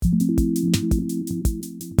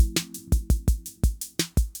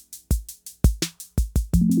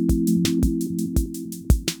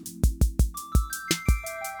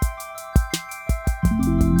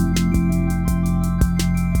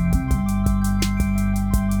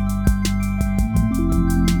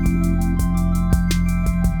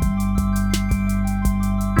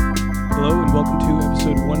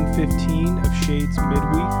episode 115 of Shades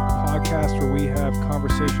Midweek, a podcast where we have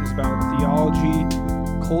conversations about theology,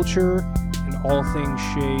 culture, and all things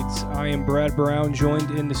Shades. I am Brad Brown, joined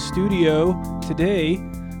in the studio today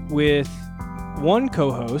with one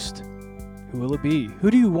co-host. Who will it be? Who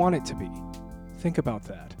do you want it to be? Think about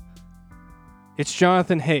that. It's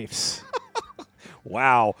Jonathan Hafes.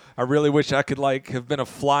 Wow. I really wish I could have been a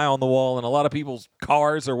fly on the wall in a lot of people's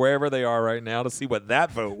cars or wherever they are right now to see what that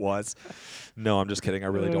vote was. No, I'm just kidding. I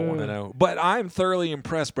really don't want to know. But I'm thoroughly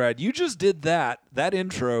impressed, Brad. You just did that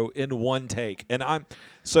intro in one take. And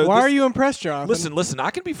Why are you impressed, Jonathan? Listen,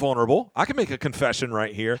 I can be vulnerable. I can make a confession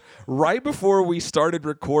right here. Right before we started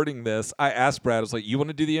recording this, I asked Brad, I was like, you want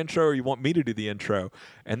to do the intro or you want me to do the intro?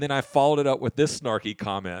 And then I followed it up with this snarky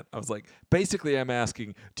comment. I was like, basically I'm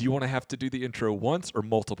asking, do you want to have to do the intro once or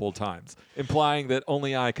multiple times? Implying that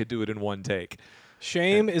only I could do it in one take.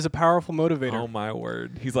 Shame is a powerful motivator. Oh, my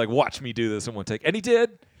word. He's like, watch me do this in one take. And he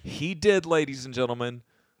did. He did, ladies and gentlemen.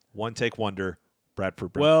 One take wonder.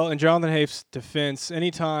 Bradford Brown. Well, in Jonathan Hafe's defense,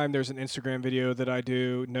 anytime there's an Instagram video that I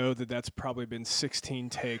do, know that that's probably been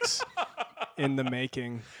 16 takes in the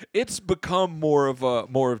making. It's become more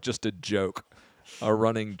of just a joke, a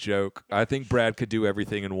running joke. I think Brad could do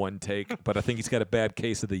everything in one take, but I think he's got a bad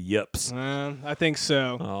case of the yips. I think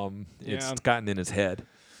so. It's gotten in his head.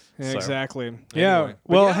 Yeah, So, exactly. anyway. Yeah. But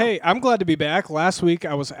Well, yeah. hey, I'm glad to be back. Last week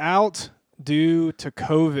I was out due to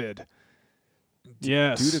COVID.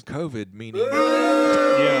 Yes. Due to COVID, meaning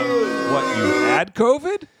Yeah. what, you had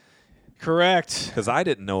COVID? Correct. Because I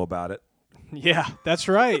didn't know about it. Yeah, that's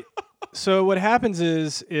right. So what happens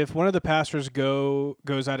is if one of the pastors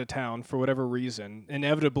goes out of town for whatever reason,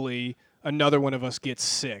 inevitably another one of us gets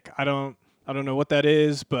sick. I don't know what that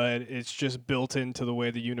is, but it's just built into the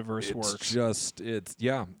way the universe works. I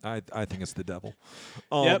think it's the devil.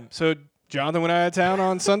 Yep. So Jonathan went out of town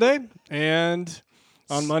on Sunday, and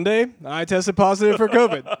on Monday I tested positive for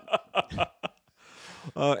COVID.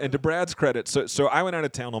 And to Brad's credit, so I went out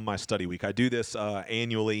of town on my study week. I do this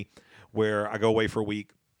annually where I go away for a week,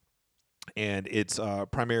 and it's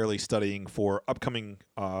primarily studying for upcoming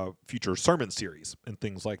future sermon series and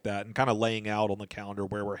things like that, and kind of laying out on the calendar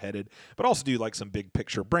where we're headed, but also do some big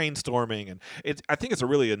picture brainstorming. And I think it's a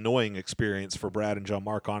really annoying experience for Brad and John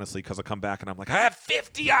Mark, honestly, because I come back and I'm like, I have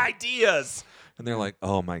 50 ideas. And they're like,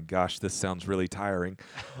 oh my gosh, this sounds really tiring.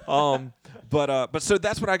 But so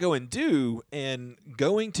that's what I go and do. And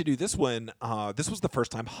going to do this one, this was the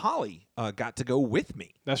first time Holly got to go with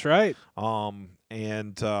me. That's right.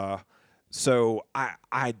 So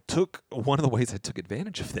I took one of the ways I took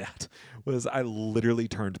advantage of that was I literally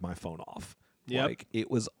turned my phone off. Yep. It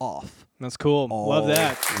was off. That's cool. Love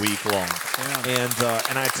that. Week long. Yeah.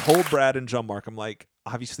 And I told Brad and John Mark, I'm like,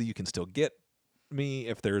 obviously you can still get me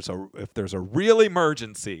if there's a real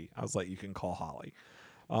emergency. I was like, you can call Holly.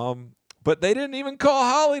 But they didn't even call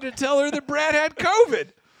Holly to tell her that Brad had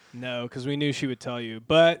COVID. No, because we knew she would tell you.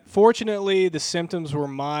 But fortunately, the symptoms were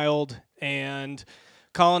mild, and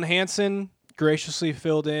Colin Hansen graciously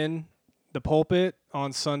filled in the pulpit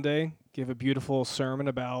on Sunday, gave a beautiful sermon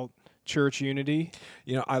about church unity.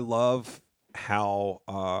 You know, I love how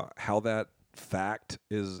that fact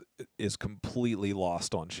is completely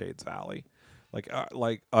lost on Shades Valley.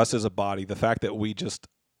 Like us as a body, the fact that we just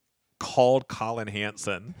called Colin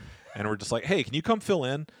Hansen and we're just like, hey, can you come fill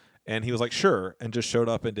in? And he was like, sure, and just showed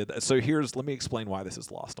up and did that. So let me explain why this is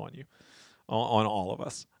lost on you, on all of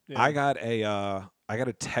us. Yeah. I got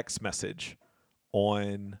a text message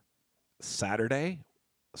on Saturday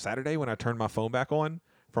when I turned my phone back on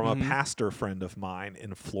from a pastor friend of mine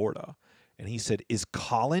in Florida. And he said, is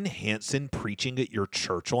Colin Hansen preaching at your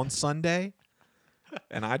church on Sunday?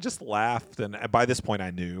 And I just laughed. And by this point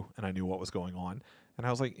I knew what was going on. And I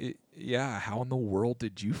was like, yeah, how in the world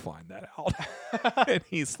did you find that out? And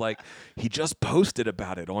he's like, he just posted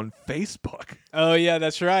about it on Facebook. Oh, yeah,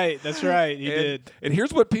 that's right. That's right. He did. And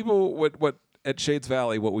here's what people, what at Shades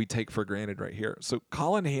Valley, what we take for granted right here. So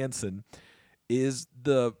Colin Hansen is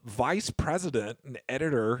the vice president and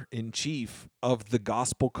editor-in-chief of the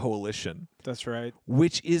Gospel Coalition. That's right.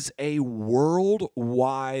 Which is a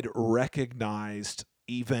worldwide recognized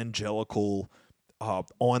evangelical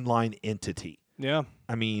online entity. Yeah.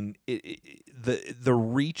 I mean, the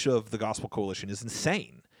reach of the Gospel Coalition is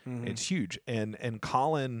insane. Mm-hmm. It's huge. And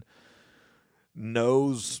Colin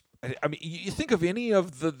knows, I mean, you think of any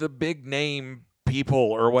of the big name people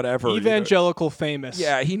or whatever. Evangelical famous.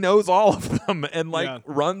 Yeah, he knows all of them and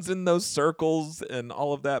runs in those circles and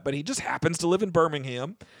all of that. But he just happens to live in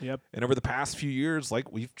Birmingham. Yep. And over the past few years,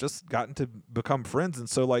 we've just gotten to become friends. And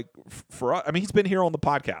so for us, I mean, he's been here on the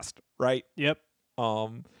podcast, right? Yep.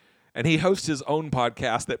 And he hosts his own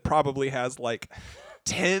podcast that probably has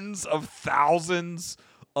tens of thousands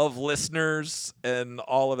of listeners and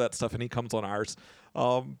all of that stuff, and he comes on ours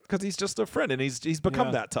because he's just a friend, and he's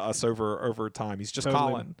become that to us over time. He's just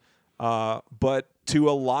Colin. But to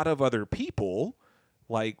a lot of other people,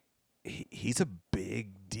 like he's a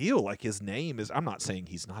big deal. Like his name is. I'm not saying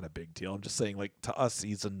he's not a big deal. I'm just saying like to us,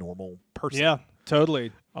 he's a normal person. Yeah,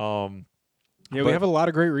 totally. Yeah, we have a lot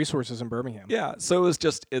of great resources in Birmingham. Yeah, so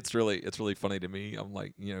it's really funny to me. I'm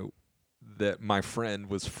like, that my friend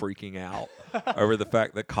was freaking out over the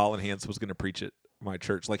fact that Colin Hanks was going to preach at my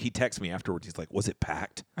church. Like he texted me afterwards. He's like, "Was it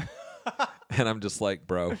packed?" And I'm just like,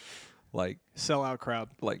 "Bro, like sellout crowd.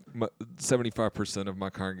 Like 75% of my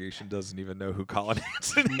congregation doesn't even know who Colin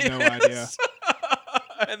Hanson is. No idea.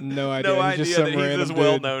 No idea. He's that he's as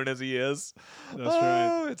well known as he is. That's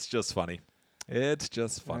right. It's just funny. It's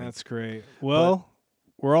just funny. That's great. Well,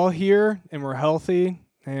 we're all here and we're healthy,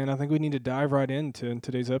 and I think we need to dive right into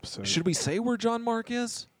today's episode. Should we say where John Mark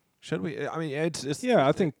is? Should we? I mean, it's yeah.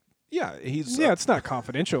 I think he's it's not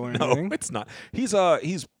confidential or anything. No, it's not. He's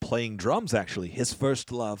playing drums actually. His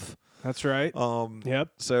first love. That's right. Yep.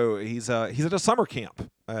 So he's at a summer camp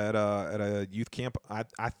at a youth camp.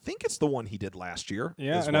 I think it's the one he did last year.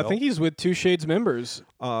 Yeah, and I think he's with Two Shades members,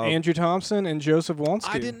 Andrew Thompson and Joseph Walensky.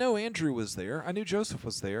 I didn't know Andrew was there. I knew Joseph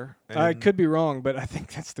was there. I could be wrong, but I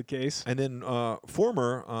think that's the case. And then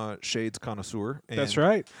former Shades connoisseur. That's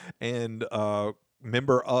right. And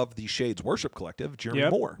member of the Shades Worship Collective, Jeremy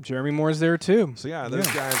Moore. Jeremy Moore's there too. So yeah, those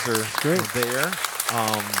guys are there.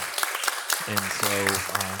 And so,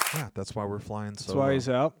 that's why we're flying. That's why he's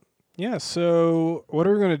out. Yeah, so what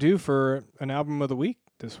are we going to do for an album of the week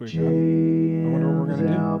this week? I wonder what we're going to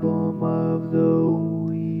do. Album of the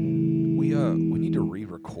week. We need to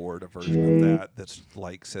re-record a version of that that's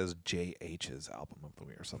like says JH's album of the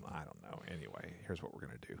week or something. I don't know. Anyway, here's what we're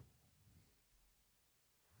going to do.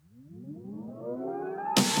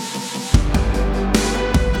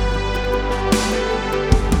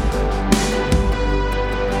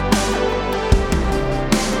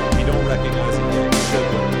 Recognize it yet.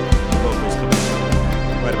 The vocals come in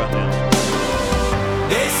right about now.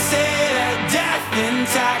 They say that death and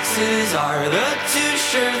taxes are the two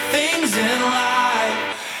sure things in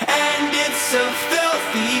life, and it's a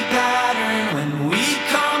filthy pattern when we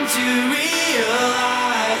come to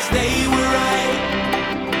realize they were right.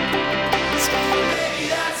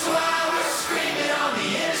 Maybe that's why we're screaming on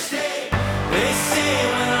the interstate. They say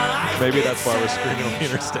when life Maybe that's why we're screaming on the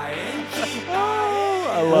interstate.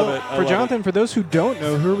 I love it. For Jonathan, for those who don't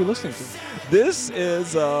know, who are we listening to? This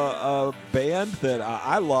is a band that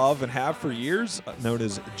I love and have for years, known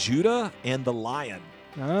as Judah and the Lion.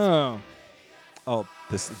 Oh,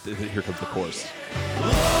 Here comes the chorus.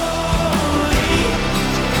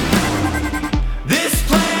 This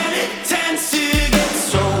planet tends to get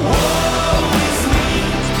so woe is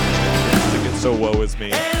me. So woe is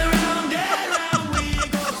me.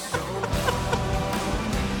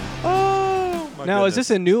 Now, is this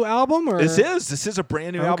a new album or? This is a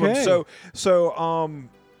brand new album. So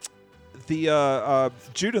the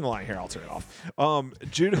Judah and the Lion. Here, I'll turn it off.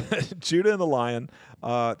 Judah and the Lion.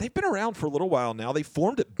 They've been around for a little while now. They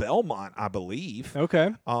formed at Belmont, I believe.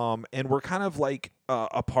 Okay. And we're kind of like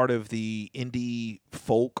a part of the indie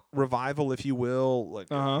folk revival, if you will, like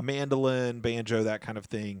mandolin, banjo, that kind of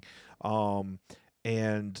thing.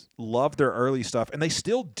 And love their early stuff, and they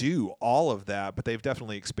still do all of that, but they've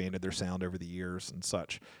definitely expanded their sound over the years and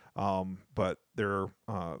such. But they're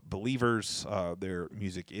believers. Their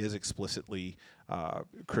music is explicitly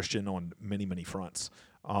Christian on many, many fronts.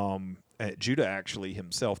 Judah actually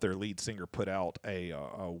himself, their lead singer, put out a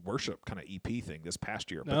worship kind of EP thing this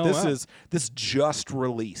past year. But this just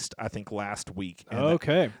released, I think, last week. And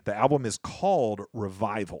the album is called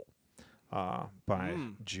Revival. By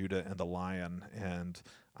Judah and the Lion, and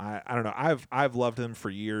I don't know. I've loved them for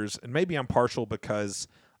years, and maybe I'm partial because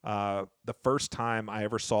the first time I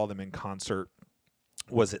ever saw them in concert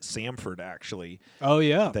was at Samford. Actually,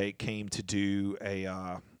 they came to do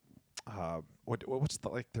a what's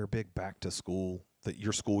their big back to school,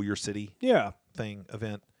 your school, your city, thing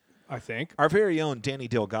event. I think our very own Danny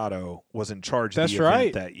Delgado was in charge of the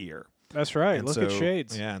event that year. That's right. And Look at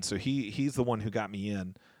Shades. Yeah, and so he's the one who got me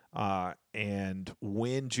in. And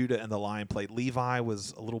when Judah and the Lion played, Levi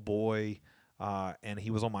was a little boy, and he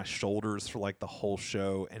was on my shoulders for like the whole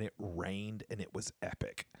show, and it rained, and it was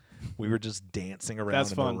epic. We were just dancing around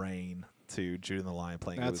the rain to Judah and the Lion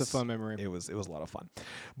playing. That's a fun memory. It was a lot of fun.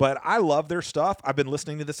 But I love their stuff. I've been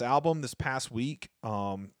listening to this album this past week.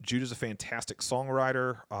 Judah's a fantastic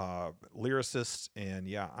songwriter, lyricist, and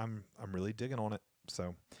yeah, I'm really digging on it.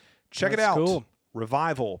 So check it out. Cool.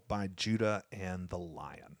 Revival by Judah and the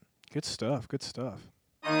Lion. Good stuff. Good stuff.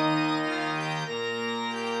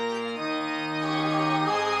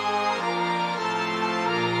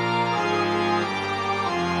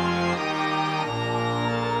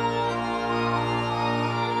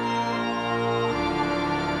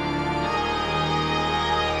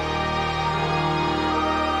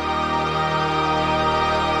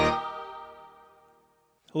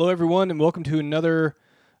 Hello, everyone, and welcome to another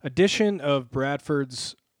edition of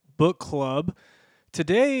Bradford's Book Club.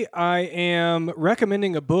 Today, I am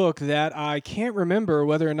recommending a book that I can't remember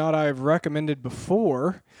whether or not I've recommended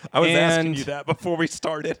before. I was asking and you that before we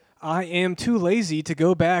started. I am too lazy to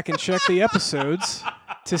go back and check the episodes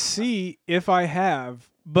to see if I have.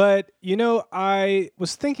 But, you know, I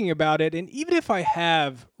was thinking about it, and even if I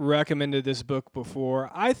have recommended this book before,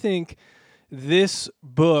 I think this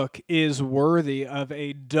book is worthy of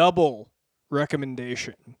a double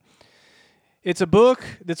recommendation. It's a book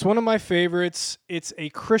that's one of my favorites. It's a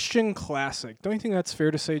Christian classic. Don't you think that's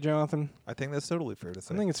fair to say, Jonathan? I think that's totally fair to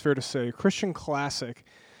say. I think it's fair to say. Christian classic.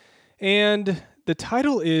 And the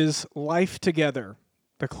title is Life Together,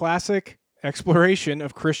 the classic exploration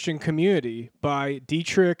of Christian community by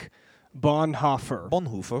Dietrich Bonhoeffer.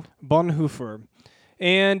 Bonhoeffer.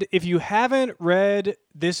 And if you haven't read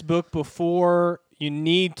this book before, you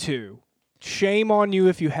need to. Shame on you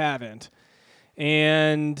if you haven't.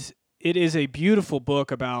 And it is a beautiful book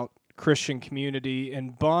about Christian community,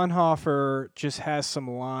 and Bonhoeffer just has some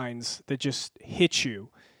lines that just hit you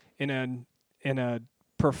in a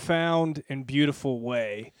profound and beautiful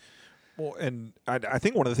way. Well, and I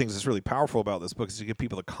think one of the things that's really powerful about this book is to give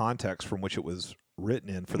people the context from which it was written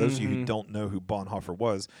in. For those of you who don't know who Bonhoeffer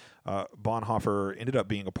was, Bonhoeffer ended up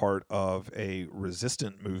being a part of a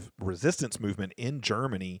resistance movement in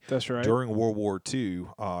Germany. That's right. During World War II,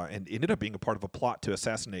 and ended up being a part of a plot to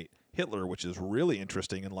assassinate Hitler, which is really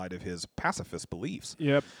interesting in light of his pacifist beliefs.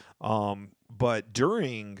 Yep. But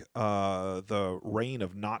during the reign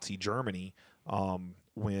of Nazi Germany,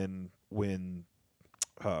 when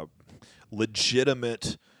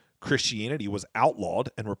legitimate Christianity was outlawed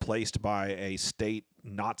and replaced by a state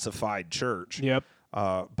Nazified church. Yep.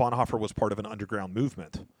 Bonhoeffer was part of an underground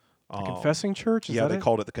movement. The Confessing Church? Yeah, they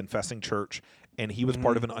called it the Confessing Church, and he was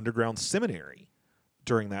part of an underground seminary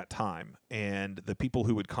during that time. And the people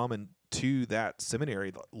who would come into that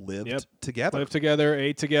seminary lived together. Lived together,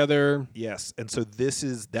 ate together. Yes, and so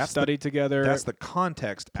studied together. That's the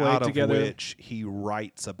context out of which he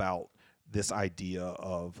writes about this idea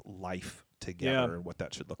of life together and what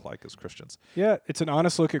that should look like as Christians. Yeah, it's an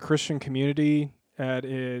honest look at Christian community, at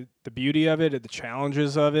the beauty of it, at the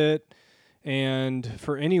challenges of it. And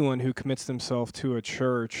for anyone who commits themselves to a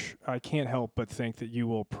church, I can't help but think that you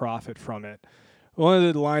will profit from it. One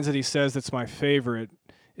of the lines that he says that's my favorite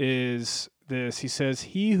is this. He says,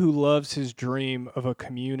 "He who loves his dream of a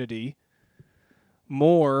community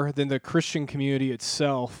more than the Christian community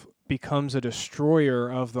itself becomes a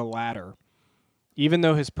destroyer of the latter, even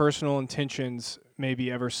though his personal intentions may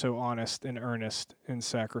be ever so honest and earnest and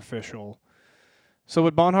sacrificial." So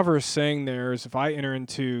what Bonhoeffer is saying there is, if I enter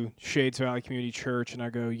into Shades Valley Community Church and I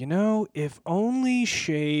go, you know, if only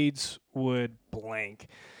Shades would blank,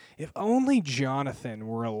 if only Jonathan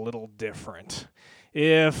were a little different,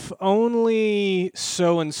 if only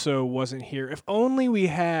so-and-so wasn't here, if only we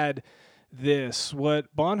had this.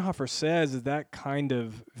 What Bonhoeffer says is that kind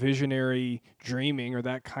of visionary dreaming or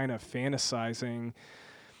that kind of fantasizing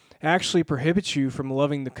actually prohibits you from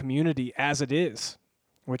loving the community as it is,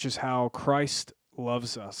 which is how Christ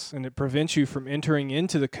loves us. And it prevents you from entering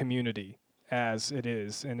into the community as it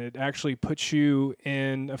is. And it actually puts you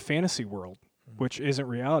in a fantasy world, which isn't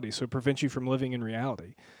reality. So it prevents you from living in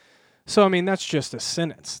reality. So, I mean, that's just a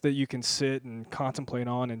sentence that you can sit and contemplate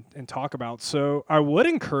on and talk about. So I would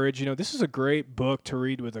encourage, this is a great book to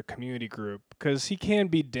read with a community group because he can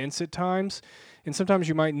be dense at times, and sometimes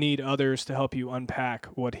you might need others to help you unpack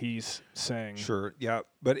what he's saying. Sure, yeah,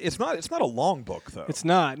 but it's not a long book, though. It's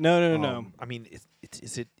not. No. I mean,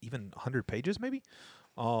 is it even 100 pages, maybe?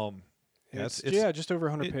 It's just over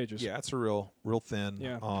 100 pages. Yeah, it's a real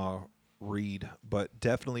thin read, but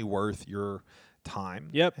definitely worth your time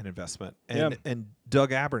and investment. And Doug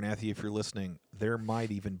Abernathy, if you're listening, there might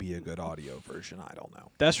even be a good audio version. I don't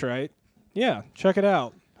know. That's right. Yeah, check it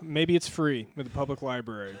out. Maybe it's free with the public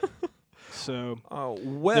library. So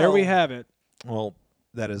there we have it. Well,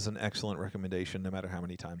 that is an excellent recommendation, no matter how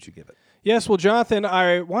many times you give it. Yes, well, Jonathan,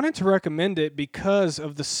 I wanted to recommend it because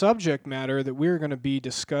of the subject matter that we're going to be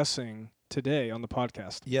discussing today on the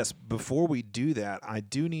podcast. Yes, before we do that, I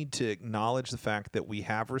do need to acknowledge the fact that we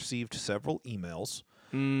have received several emails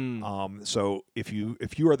So if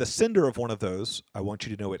you are the sender of one of those, I want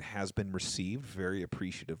you to know it has been received very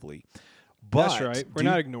appreciatively. But That's right. We're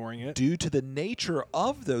not ignoring it. Due to the nature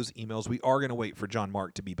of those emails, we are going to wait for John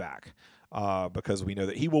Mark to be back because we know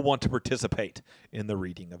that he will want to participate in the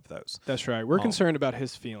reading of those. That's right. We're concerned about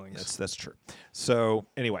his feelings. That's true. So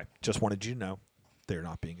anyway, just wanted you to know they're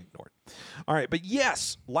not being ignored. All right, but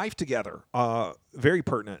yes, life together, very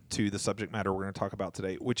pertinent to the subject matter we're going to talk about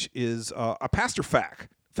today, which is a pastor fact.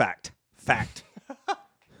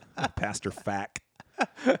 A pastor fact.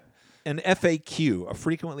 An FAQ, a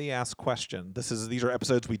frequently asked question. These are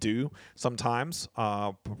episodes we do sometimes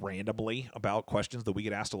randomly about questions that we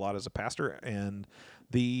get asked a lot as a pastor. And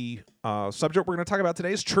the subject we're going to talk about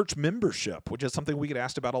today is church membership, which is something we get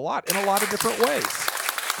asked about a lot in a lot of different ways.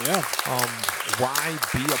 Yeah. Why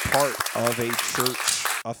be a part of a church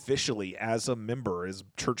officially as a member? Is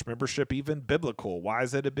church membership even biblical? Why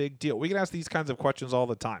is it a big deal? We get asked these kinds of questions all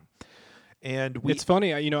the time. And it's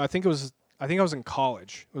funny, I think I was in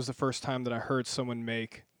college. It was the first time that I heard someone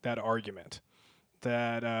make that argument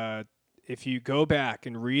that if you go back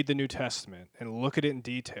and read the New Testament and look at it in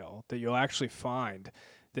detail, that you'll actually find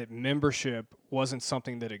that membership wasn't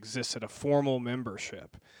something that existed, a formal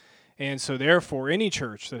membership. And so therefore, any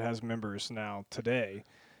church that has members now today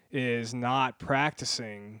is not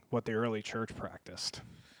practicing what the early church practiced.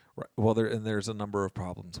 Right. Well, there's a number of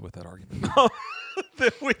problems with that argument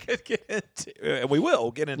that we could get into. And we will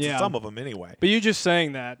get into some of them anyway. But you just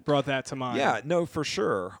saying that brought that to mind. Yeah, no, for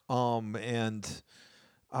sure. So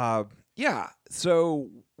we're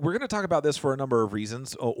going to talk about this for a number of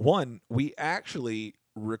reasons. One, we actually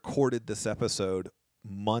recorded this episode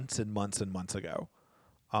months and months and months ago.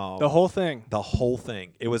 The whole thing. The whole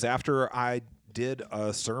thing. It was after I did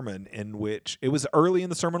a sermon in which it was early in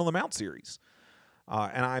the Sermon on the Mount series.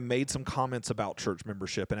 And I made some comments about church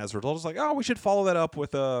membership. And as a result, I was like, we should follow that up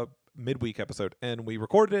with a midweek episode. And we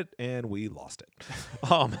recorded it and we lost it.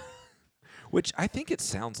 Which I think it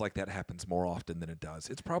sounds like that happens more often than it does.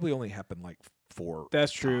 It's probably only happened like 4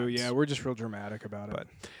 That's true. times. Yeah, we're just real dramatic about it. But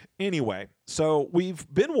anyway, so we've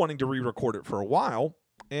been wanting to re-record it for a while.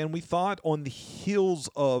 And we thought on the heels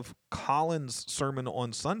of Colin's sermon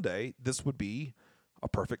on Sunday, this would be a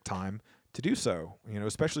perfect time to do so,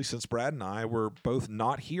 especially since Brad and I were both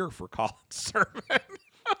not here for Colin's sermon.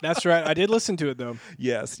 That's right. I did listen to it, though.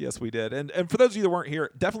 Yes, we did. And for those of you that weren't here,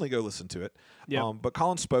 definitely go listen to it. Yeah. But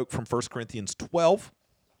Colin spoke from 1 Corinthians 12.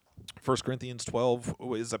 1 Corinthians 12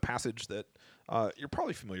 is a passage that you're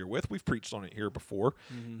probably familiar with. We've preached on it here before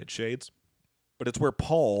at Shades. But it's where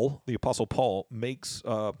Paul, the Apostle Paul, makes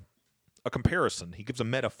a comparison. He gives a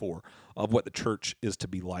metaphor of what the church is to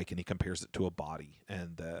be like, and he compares it to a body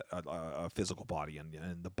and a physical body.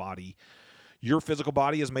 And the body, your physical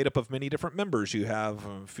body is made up of many different members. You have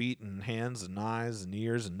feet and hands and eyes and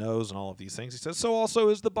ears and nose and all of these things. He says, so also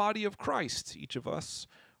is the body of Christ. Each of us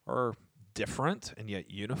are different and yet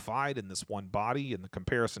unified in this one body. And the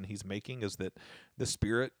comparison he's making is that the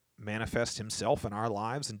Spirit manifest himself in our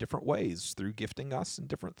lives in different ways through gifting us in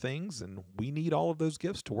different things, and we need all of those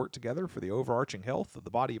gifts to work together for the overarching health of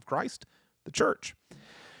the body of Christ, the church.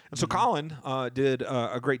 And so Colin did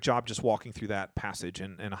a great job just walking through that passage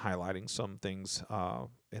and highlighting some things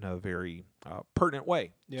in a very pertinent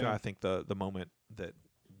way to, I think, the moment that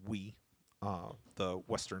we, the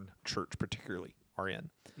Western church particularly, are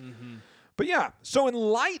in. But so in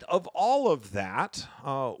light of all of that,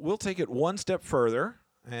 we'll take it one step further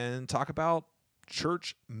and talk about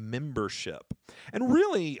church membership. And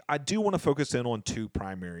really, I do want to focus in on 2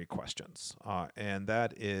 primary questions. And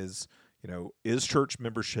that is, is church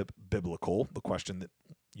membership biblical? The question that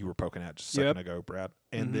you were poking at just a second ago, Brad.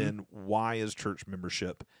 And then why is church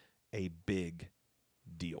membership a big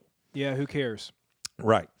deal? Yeah, who cares?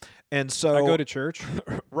 Right. And so I go to church.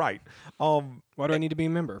 Right. Why do I need to be a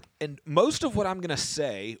member? And most of what I'm going to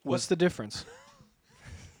say was... What's the difference?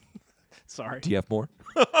 Sorry. Do you have more?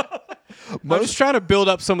 I'm just trying to build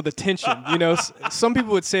up some of the tension. Some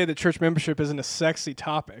people would say that church membership isn't a sexy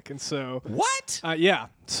topic, and so what? Yeah.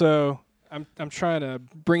 So I'm trying to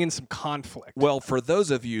bring in some conflict. Well, for those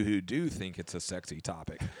of you who do think it's a sexy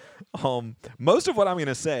topic, most of what I'm going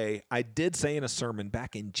to say, I did say in a sermon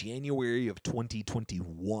back in January of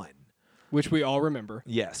 2021. Which we all remember.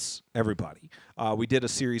 Yes, everybody. We did a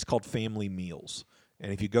series called Family Meals.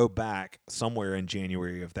 And if you go back somewhere in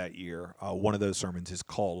January of that year, one of those sermons is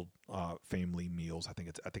called Family Meals. I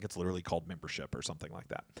think it's literally called Membership or something like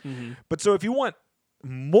that. But so if you want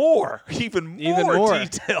even more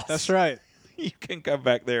details, that's right. You can come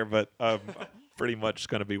back there. But I'm pretty much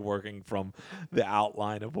going to be working from the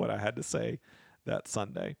outline of what I had to say that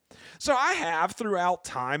Sunday. So I have throughout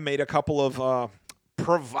time made a couple of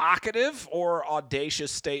provocative or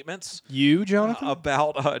audacious statements You, Jonathan?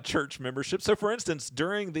 about church membership. So, for instance,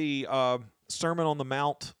 during the Sermon on the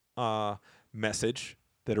Mount message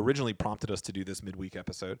that originally prompted us to do this midweek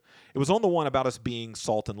episode, it was on the one about us being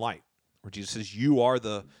salt and light, where Jesus says, "You are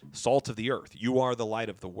the salt of the earth. You are the light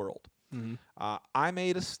of the world." Mhm. I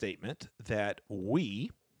made a statement that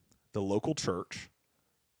we, the local church,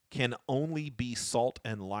 can only be salt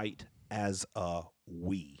and light as a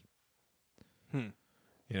we.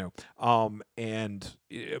 And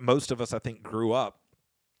most of us, I think, grew up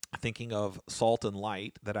thinking of salt and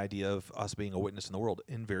light, that idea of us being a witness in the world,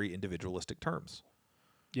 in very individualistic terms.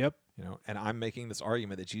 Yep. And I'm making this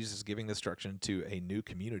argument that Jesus is giving instruction to a new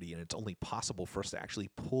community, and it's only possible for us to actually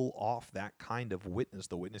pull off that kind of witness,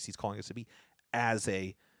 the witness he's calling us to be, as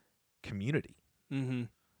a community. Mm-hmm.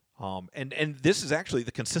 And this is actually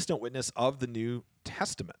the consistent witness of the New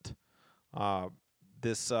Testament. That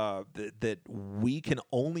we can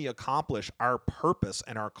only accomplish our purpose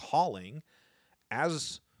and our calling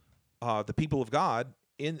as the people of God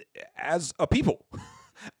as a people.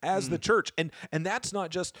 As the church, and that's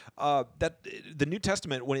not just that the New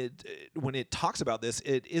Testament, when it talks about this,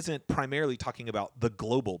 it isn't primarily talking about the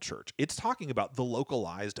global church. It's talking about the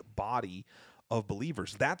localized body of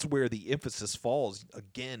believers. That's where the emphasis falls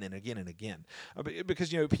again and again and again,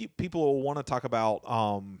 because people will want to talk about.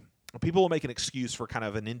 People will make an excuse for kind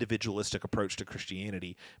of an individualistic approach to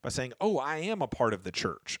Christianity by saying, "Oh, I am a part of the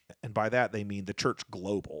church," and by that they mean the church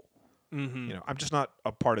global. Mm-hmm. I'm just not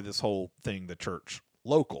a part of this whole thing, the church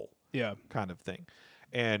local, kind of thing.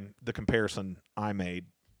 And the comparison I've made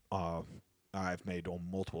on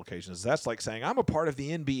multiple occasions, that's like saying I'm a part of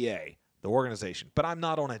the NBA, the organization, but I'm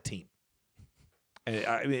not on a team. And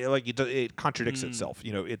I mean, like it contradicts itself.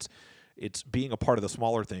 It's being a part of the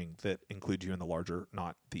smaller thing that includes you in the larger,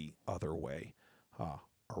 not the other way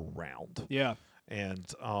around. Yeah. And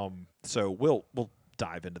so we'll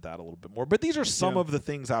dive into that a little bit more. But these are some of the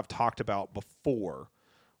things I've talked about before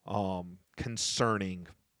concerning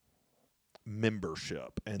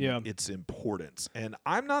membership and its importance. And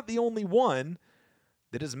I'm not the only one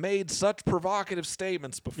that has made such provocative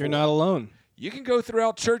statements before. You're not alone. You can go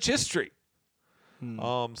throughout church history.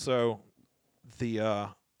 So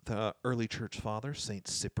the early church father, Saint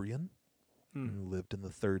Cyprian, who lived in the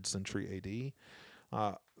 3rd century AD,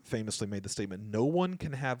 famously made the statement, "No one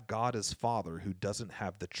can have God as father who doesn't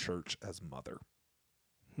have the church as mother."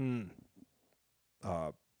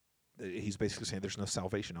 He's basically saying there's no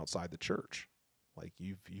salvation outside the church. Like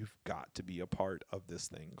you've got to be a part of this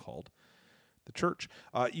thing called the church.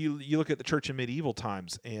 You look at the church in medieval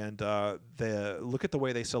times, and look at the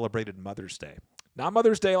way they celebrated Mother's Day. Not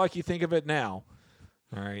Mother's Day like you think of it now.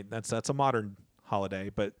 All right, that's a modern holiday,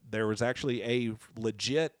 but there was actually a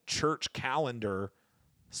legit church calendar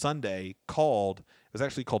Sunday called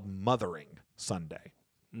Mothering Sunday.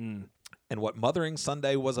 And what Mothering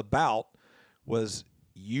Sunday was about was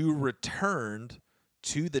you returned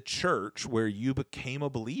to the church where you became a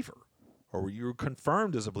believer, or where you were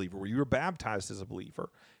confirmed as a believer, where you were baptized as a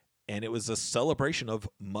believer. And it was a celebration of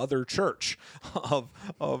Mother Church, and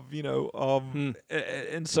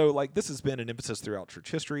so like this has been an emphasis throughout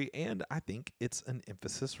church history, and I think it's an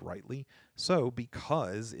emphasis rightly so,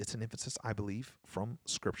 because it's an emphasis, I believe, from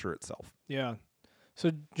Scripture itself. Yeah.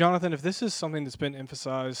 So, Jonathan, if this is something that's been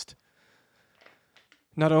emphasized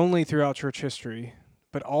not only throughout church history,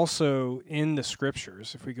 but also in the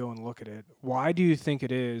Scriptures, if we go and look at it, why do you think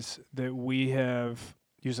it is that we have,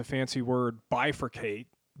 use a fancy word, bifurcated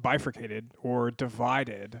or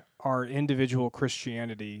divided our individual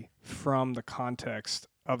Christianity from the context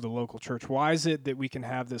of the local church? Why is it that we can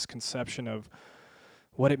have this conception of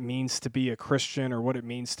what it means to be a Christian, or what it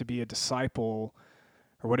means to be a disciple,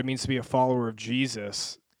 or what it means to be a follower of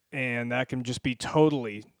Jesus, and that can just be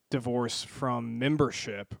totally divorced from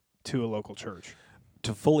membership to a local church?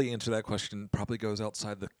 To fully answer that question probably goes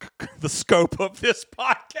outside the scope of this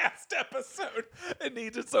podcast episode. It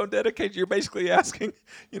needs its own dedication. You're basically asking,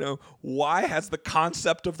 why has the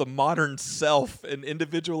concept of the modern self and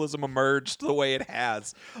individualism emerged the way it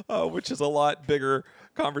has, which is a lot bigger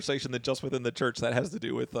conversation than just within the church. That has to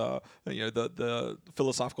do with the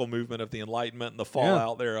philosophical movement of the Enlightenment and the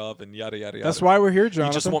fallout thereof, and yada yada yada. That's why we're here,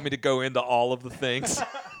 Jonathan. You just want me to go into all of the things.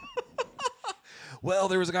 Well,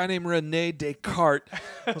 there was a guy named René Descartes.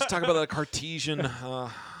 Let's talk about the Cartesian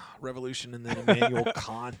revolution, and then Immanuel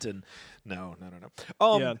Kant, and no.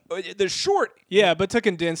 The short, but to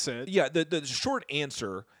condense it, the short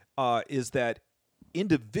answer is that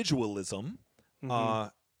individualism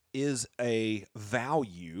is a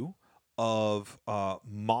value of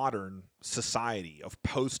modern society, of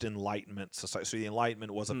post-Enlightenment society. So the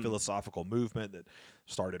Enlightenment was a philosophical movement that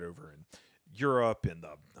started over in Europe in the,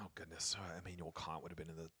 Immanuel Kant would have been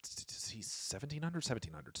in the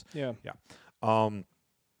 1700s. Yeah.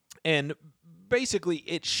 And basically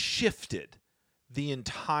it shifted the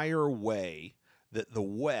entire way that the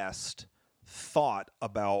West thought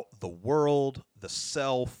about the world, the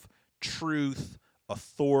self, truth,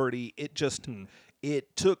 authority. It just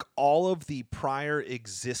it took all of the prior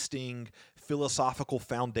existing philosophical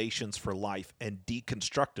foundations for life and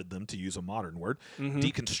deconstructed them, to use a modern word,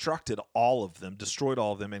 deconstructed all of them, destroyed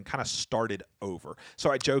all of them, and kind of started over.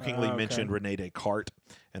 So I jokingly mentioned René Descartes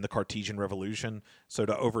and the Cartesian revolution. So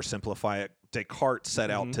to oversimplify it, Descartes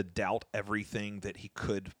set out to doubt everything that he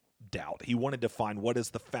could doubt. He wanted to find what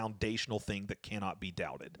is the foundational thing that cannot be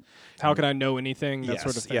doubted. How can I know anything? That Yes,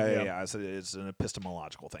 sort of thing. yeah. It's an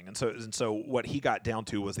epistemological thing, and so what he got down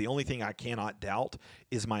to was the only thing I cannot doubt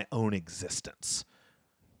is my own existence,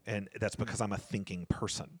 and that's because I'm a thinking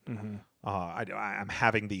person. I'm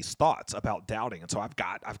having these thoughts about doubting, and so I've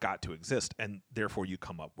got to exist, and therefore you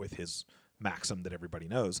come up with his maxim that everybody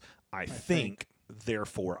knows: I think.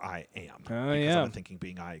 Therefore I am. Because I'm a thinking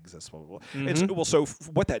being, I exist. Blah, blah, blah. So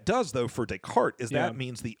what that does, though, for Descartes is that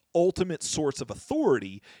means the ultimate source of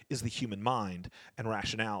authority is the human mind and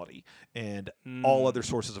rationality. And all other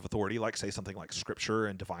sources of authority, like, say, something like Scripture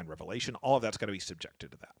and divine revelation, all of that's got to be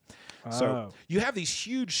subjected to that. So you have these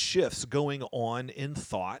huge shifts going on in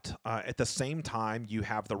thought. At the same time, you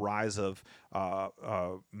have the rise of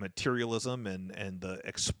materialism and the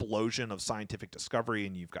explosion of scientific discovery,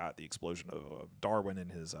 and you've got the explosion of Darwin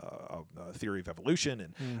and his theory of evolution.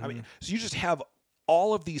 And so you just have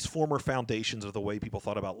all of these former foundations of the way people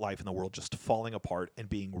thought about life in the world just falling apart and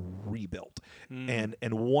being rebuilt. And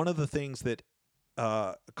one of the things that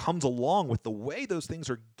comes along with the way those things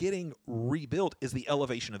are getting rebuilt is the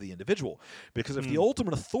elevation of the individual. Because if the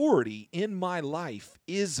ultimate authority in my life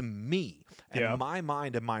is me and my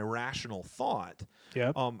mind and my rational thought,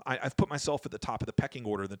 I've put myself at the top of the pecking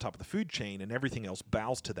order, the top of the food chain, and everything else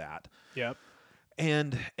bows to that.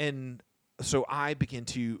 And so I begin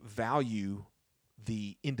to value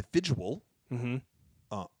the individual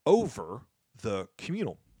over the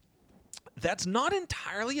communal. That's not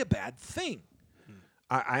entirely a bad thing.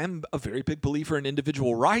 I am a very big believer in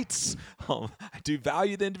individual rights. I do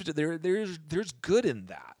value the individual. There's good in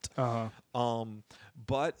that.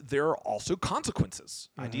 But there are also consequences.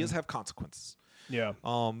 Ideas have consequences.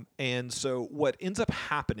 And so what ends up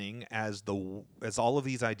happening as all of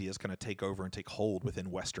these ideas kind of take over and take hold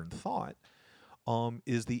within Western thought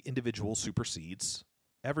is the individual supersedes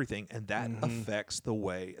everything, and that affects the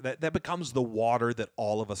way that becomes the water that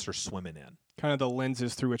all of us are swimming in. Kind of the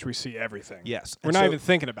lenses through which we see everything. Yes. We're not even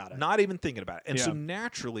thinking about it. Not even thinking about it. And so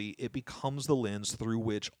naturally it becomes the lens through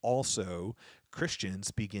which also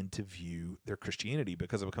Christians begin to view their Christianity,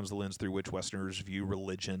 because it becomes the lens through which Westerners view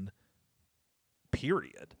religion,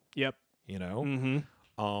 period. You know?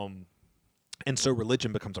 And so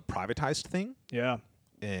religion becomes a privatized thing.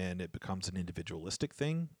 And it becomes an individualistic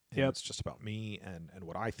thing. And it's just about me and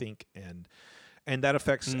what I think. And that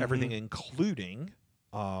affects everything, including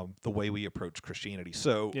the way we approach Christianity.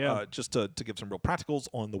 So just to give some real practicals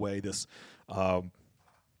on the way this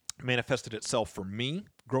manifested itself for me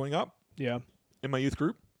growing up in my youth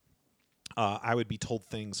group, I would be told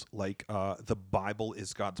things like the Bible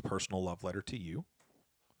is God's personal love letter to you,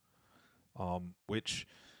 which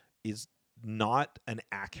is not an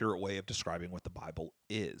accurate way of describing what the Bible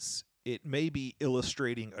is. It may be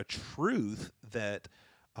illustrating a truth that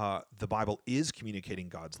the Bible is communicating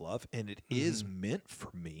God's love, and it is meant for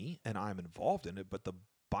me, and I'm involved in it, but the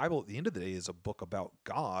Bible at the end of the day is a book about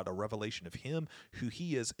God, a revelation of Him, who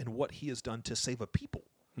He is, and what He has done to save a people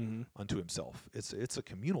unto Himself. It's a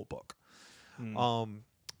communal book.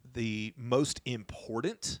 The most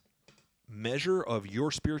important measure of your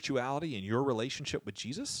spirituality and your relationship with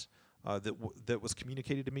Jesus that was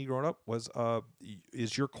communicated to me growing up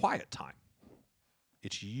is your quiet time.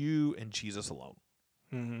 It's you and Jesus alone.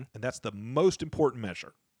 And that's the most important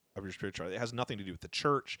measure of your spirituality. It has nothing to do with the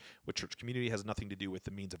church, with church community. It has nothing to do with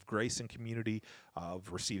the means of grace in community,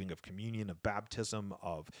 of receiving of communion, of baptism,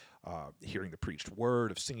 of hearing the preached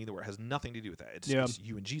word, of singing the word. It has nothing to do with that. It's just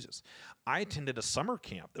you and Jesus. I attended a summer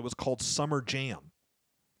camp that was called Summer Jam.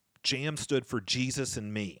 Jam stood for Jesus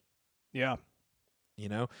and me. You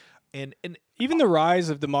know? And even the rise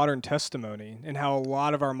of the modern testimony, and how a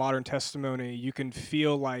lot of our modern testimony, you can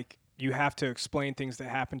feel like you have to explain things that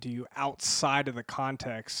happen to you outside of the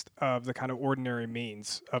context of the kind of ordinary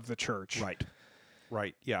means of the church.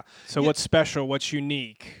 Right. Yeah. So what's special? What's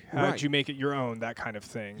unique? How did you make it your own? That kind of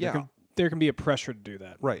thing. Yeah. there can be a pressure to do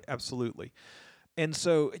that. Right, absolutely. And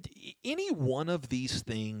so any one of these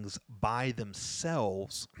things by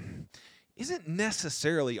themselves isn't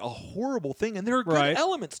necessarily a horrible thing, and there are good Right.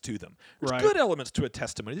 elements to them. There's Right. good elements to a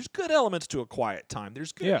testimony. There's good elements to a quiet time.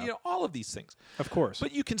 There's good, Yeah. all of these things. Of course.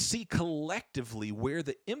 But you can see collectively where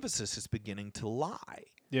the emphasis is beginning to lie,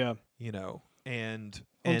 yeah. and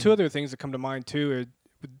Well, two other things that come to mind too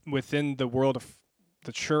within the world of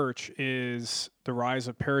the church is the rise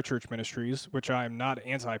of parachurch ministries, which I am not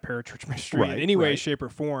anti-parachurch ministry in any way, shape, or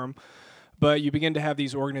form. But you begin to have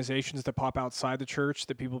these organizations that pop outside the church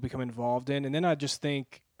that people become involved in. And then I just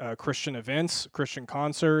think Christian events, Christian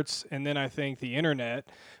concerts, and then I think the internet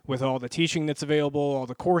with all the teaching that's available, all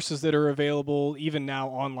the courses that are available, even now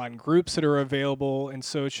online groups that are available. And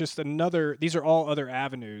so it's just these are all other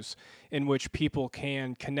avenues in which people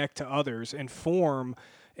can connect to others and form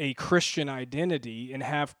a Christian identity and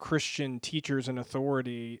have Christian teachers and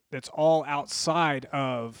authority that's all outside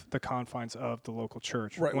of the confines of the local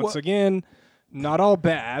church. Right. Once again, not all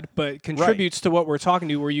bad, but contributes to what we're talking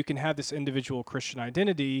to, where you can have this individual Christian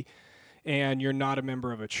identity and you're not a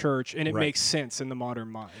member of a church, and it makes sense in the modern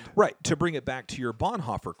mind. Right. To bring it back to your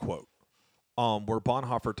Bonhoeffer quote, where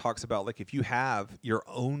Bonhoeffer talks about, like, if you have your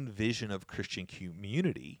own vision of Christian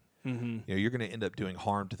community, you're going to end up doing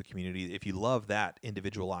harm to the community. If you love that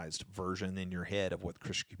individualized version in your head of what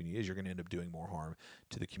Christian community is, you're going to end up doing more harm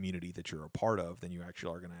to the community that you're a part of than you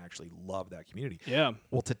actually are going to actually love that community. Yeah.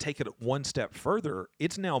 Well, to take it one step further,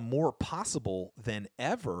 it's now more possible than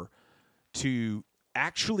ever to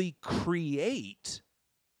actually create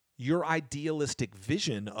your idealistic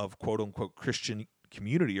vision of quote-unquote Christian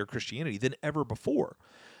community or Christianity than ever before.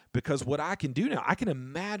 Because what I can do now, I can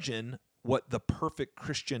imagine what the perfect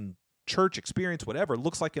Christian church experience, whatever,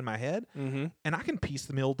 looks like in my head, and I can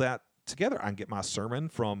piecemeal that together. I can get my sermon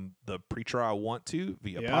from the preacher I want to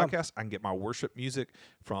via podcast. I can get my worship music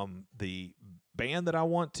from the band that I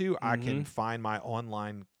want to. I can find my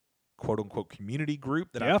online quote-unquote community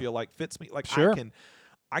group that I feel like fits me. Like,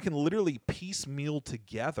 I can literally piecemeal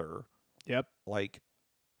together like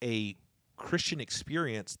a Christian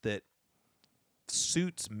experience that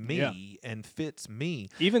suits me and fits me.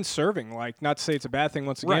 Even serving, like, not to say it's a bad thing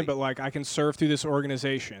once again, but like I can serve through this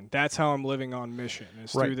organization. That's how I'm living on mission,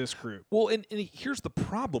 is through this group. Well, and here's the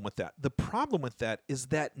problem with that. The problem with that is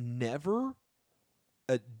that never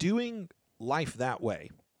doing life that way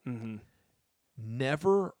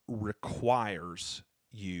never requires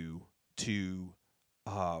you to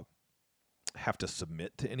have to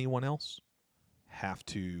submit to anyone else, have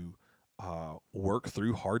to work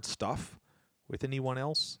through hard stuff with anyone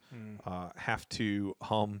else, have to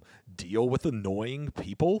deal with annoying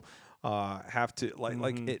people, have to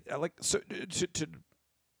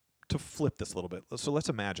to flip this a little bit. So let's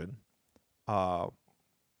imagine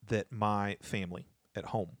that my family at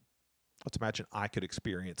home. Let's imagine I could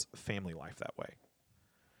experience family life that way.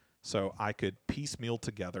 So I could piecemeal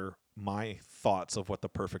together my thoughts of what the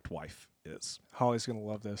perfect wife is. Holly's going to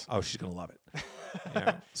love this. Oh, she's going to love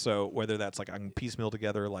it. So whether that's like I can piecemeal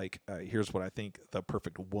together, like here's what I think the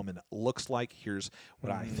perfect woman looks like. Here's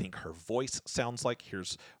what I think her voice sounds like.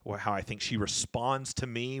 Here's how I think she responds to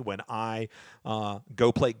me when I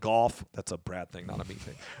go play golf. That's a Brad thing, not a me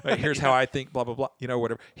thing. Here's how I think, blah, blah, blah,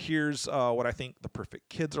 whatever. Here's what I think the perfect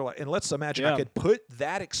kids are like. And let's imagine I could put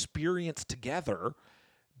that experience together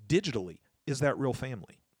digitally. Is that real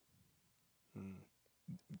family?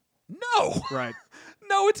 No. Right.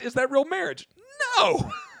 No, is that real marriage?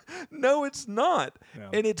 No. No, it's not. Yeah.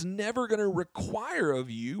 And it's never going to require of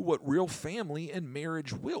you what real family and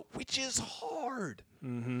marriage will, which is hard.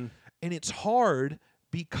 And it's hard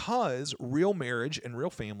because real marriage and real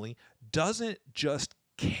family doesn't just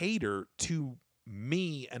cater to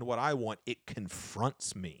me and what I want. It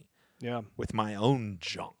confronts me with my own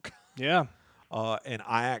junk. Yeah. And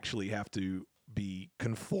I actually have to be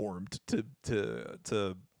conformed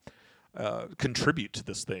to contribite to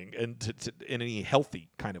this thing and to in any healthy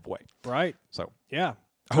kind of way. Right. So yeah,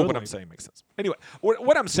 I hope what I'm saying makes sense. Anyway,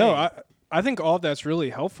 what I'm saying. No, I think all of that's really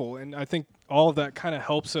helpful, and I think all of that kind of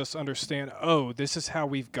helps us understand. Oh, this is how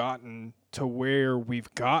we've gotten to where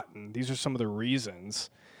we've gotten. These are some of the reasons,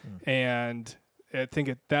 and I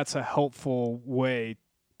think that's a helpful way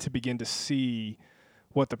to begin to see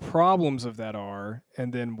what the problems of that are,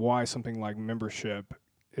 and then why something like membership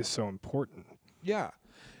is so important. Yeah.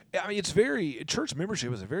 I mean, church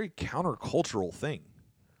membership is a very countercultural thing.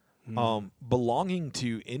 Belonging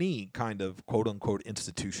to any kind of quote-unquote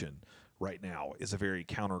institution right now is a very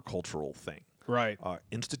countercultural thing. Right.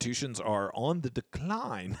 Institutions are on the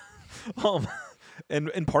decline.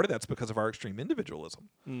 And part of that's because of our extreme individualism.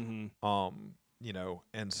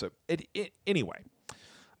 and so anyway,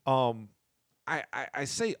 I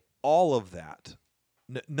say all of that.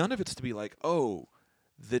 None of it's to be like, oh,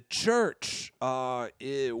 the church,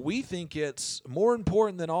 we think it's more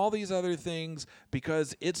important than all these other things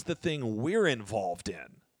because it's the thing we're involved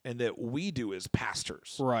in and that we do as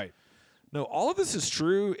pastors. Right. No, all of this is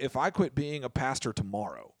true if I quit being a pastor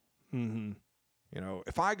tomorrow. Mm-hmm.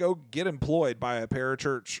 If I go get employed by a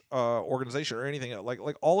parachurch organization or anything, like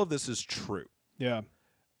all of this is true. Yeah.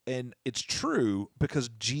 And it's true because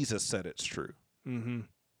Jesus said it's true.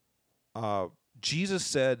 Mm-hmm. Jesus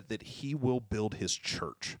said that he will build his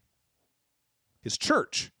church. His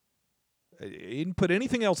church. He didn't put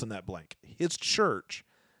anything else in that blank. His church,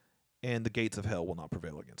 and the gates of hell will not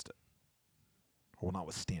prevail against it. Or will not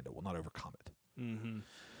withstand it, will not overcome it. Mm-hmm.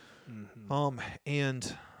 Mm-hmm.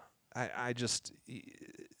 And I just,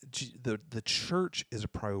 the church is a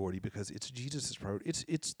priority because it's Jesus' priority.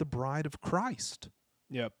 It's the bride of Christ.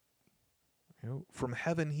 Yep. From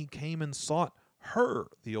heaven he came and sought her,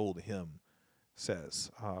 the old hymn says.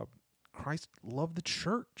 Christ loved the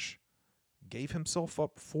church, gave himself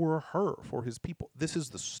up for her, for his people. This is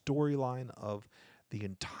the storyline of the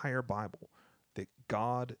entire Bible, that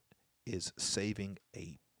God is saving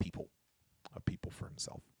a people for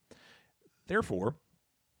himself. Therefore,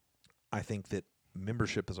 I think that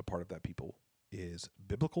membership as a part of that people is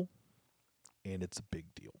biblical, and it's a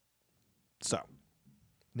big deal. So,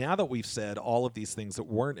 now that we've said all of these things that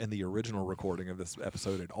weren't in the original recording of this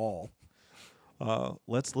episode at all,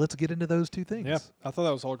 let's get into those two things. Yeah, I thought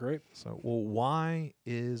that was all great. So, well, why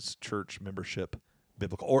is church membership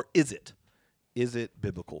biblical, or is it? Is it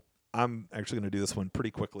biblical? I'm actually going to do this one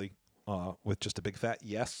pretty quickly with just a big fat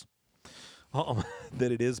yes,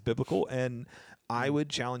 that it is biblical. And I would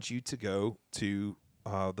challenge you to go to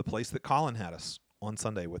the place that Colin had us on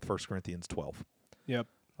Sunday with 1 Corinthians 12. Yep.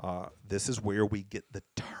 This is where we get the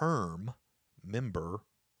term member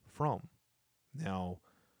from. Now,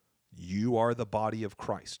 you are the body of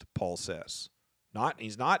Christ, Paul says.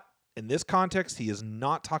 He's not, in this context, he is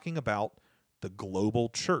not talking about the global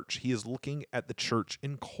church. He is looking at the church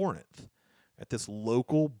in Corinth, at this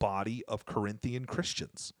local body of Corinthian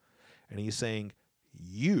Christians. And he's saying,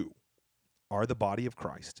 you are the body of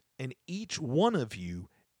Christ, and each one of you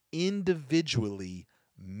individually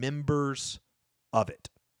members of it.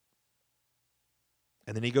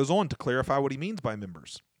 And then he goes on to clarify what he means by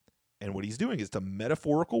members. And what he's doing is a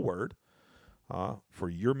metaphorical word for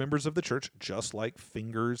your members of the church, just like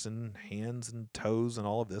fingers and hands and toes and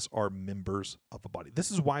all of this are members of a body.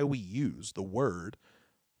 This is why we use the word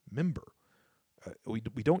member. We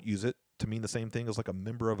don't use it to mean the same thing as like a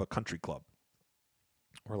member of a country club.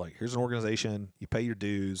 Or like, here's an organization, you pay your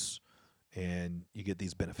dues, and you get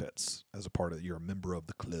these benefits as a part of it. You're a member of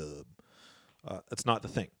the club. That's not the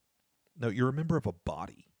thing. No, you're a member of a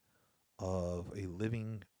body, of a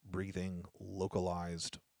living, breathing,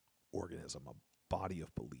 localized organism, a body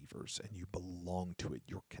of believers, and you belong to it.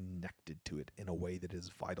 You're connected to it in a way that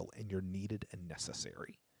is vital, and you're needed and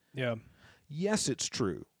necessary. Yeah. Yes, it's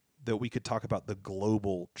true that we could talk about the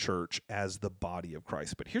global church as the body of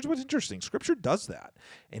Christ. But here's what's interesting. Scripture does that.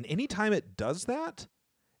 And anytime it does that,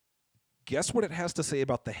 guess what it has to say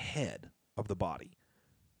about the head of the body?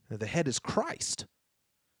 The head is Christ.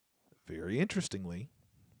 Very interestingly,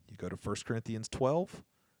 you go to 1 Corinthians 12,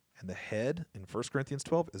 and the head in 1 Corinthians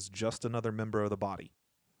 12 is just another member of the body.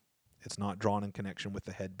 It's not drawn in connection with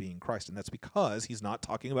the head being Christ. And that's because he's not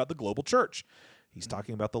talking about the global church. He's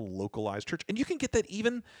talking about the localized church. And you can get that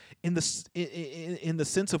even in the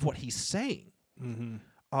sense of what he's saying.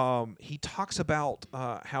 Mm-hmm. He talks about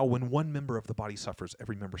how when one member of the body suffers,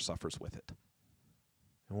 every member suffers with it.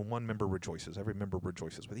 And when one member rejoices, every member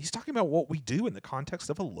rejoices with it. He's talking about what we do in the context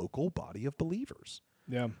of a local body of believers.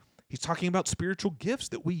 Yeah. He's talking about spiritual gifts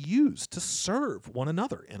that we use to serve one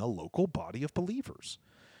another in a local body of believers.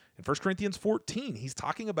 In 1 Corinthians 14, he's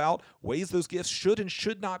talking about ways those gifts should and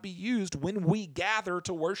should not be used when we gather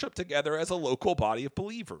to worship together as a local body of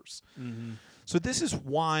believers. Mm-hmm. So this is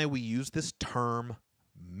why we use this term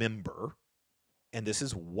member, and this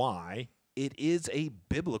is why it is a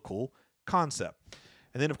biblical concept.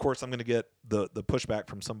 And then, of course, I'm going to get the pushback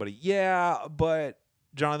from somebody. Yeah, but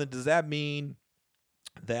Jonathan, does that mean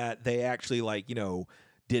that they actually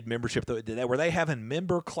did membership? Were they having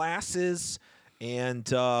member classes? And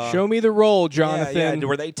show me the roll, Jonathan. Yeah.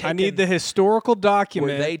 Were they I need the historical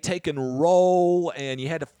document. Were they taking roll, and you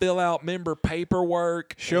had to fill out member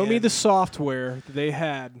paperwork? Show me the software they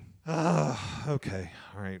had. Okay.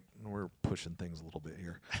 All right. We're pushing things a little bit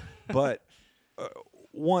here. But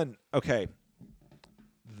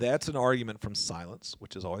that's an argument from silence,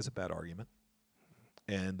 which is always a bad argument.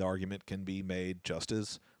 And the argument can be made just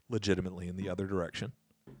as legitimately in the other direction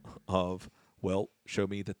of, well, show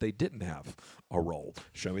me that they didn't have a role.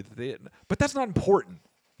 Show me that they didn't. But that's not important.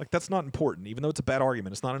 Like, that's not important. Even though it's a bad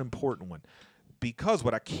argument, it's not an important one. Because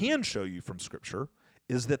what I can show you from Scripture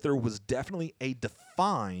is that there was definitely a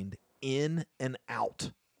defined in and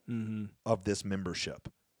out of this membership.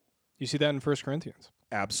 You see that in 1 Corinthians.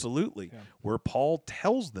 Absolutely. Yeah. Where Paul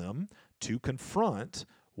tells them to confront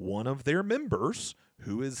one of their members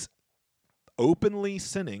who is openly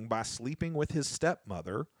sinning by sleeping with his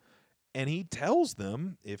stepmother, and he tells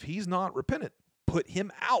them, if he's not repentant, put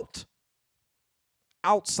him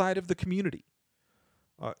outside of the community.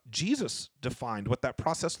 Jesus defined what that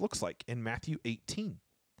process looks like in Matthew 18.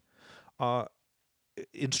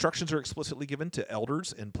 Instructions are explicitly given to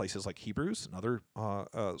elders in places like Hebrews and other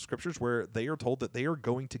scriptures where they are told that they are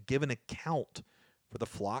going to give an account for the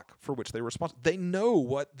flock for which they're responsible. They know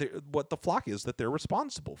what the flock is that they're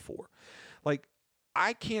responsible for. Like,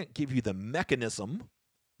 I can't give you the mechanism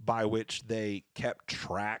by which they kept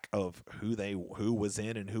track of who was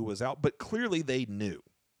in and who was out, but clearly they knew.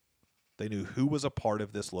 They knew who was a part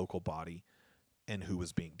of this local body and who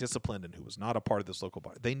was being disciplined and who was not a part of this local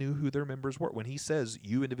body. They knew who their members were. When he says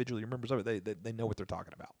you individually are members of it, they know what they're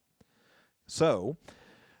talking about. So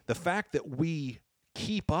the fact that we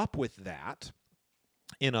keep up with that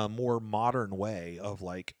in a more modern way of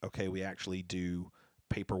like, okay, we actually do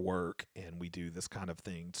paperwork and we do this kind of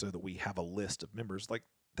thing so that we have a list of members, like,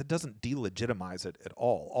 that doesn't delegitimize it at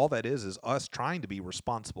all. All that is us trying to be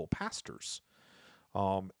responsible pastors.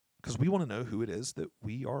 Because we want to know who it is that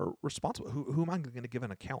we are responsible. Who am I going to give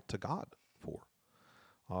an account to God for?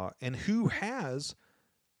 And who has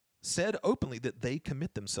said openly that they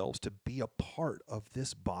commit themselves to be a part of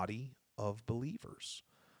this body of believers.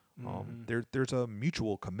 There's a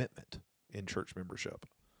mutual commitment in church membership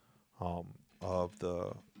of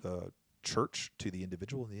the church to the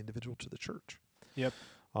individual and the individual to the church. Yep.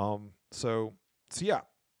 So yeah,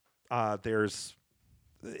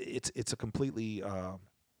 it's a completely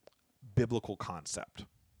biblical concept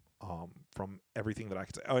from everything that I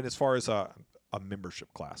could say. Oh, and as far as a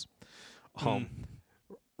membership class,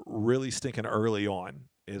 really stinking early on,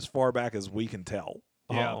 as far back as we can tell,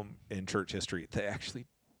 in church history, they actually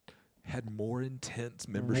had more intense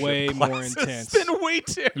membership Way classes more intense than we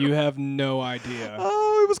do. You have no idea.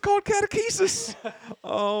 Oh, it was called catechesis.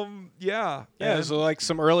 Yeah. Yeah, so like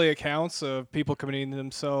some early accounts of people committing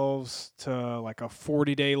themselves to like a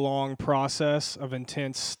 40-day long process of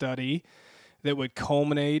intense study that would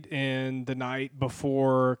culminate in the night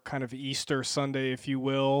before kind of Easter Sunday, if you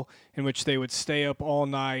will, in which they would stay up all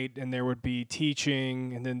night and there would be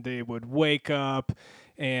teaching, and then they would wake up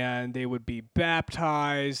and they would be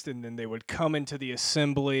baptized, and then they would come into the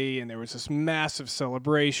assembly, and there was this massive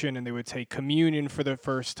celebration, and they would take communion for the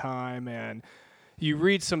first time. And you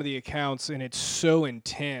read some of the accounts, and it's so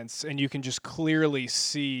intense, and you can just clearly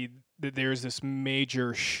see that there's this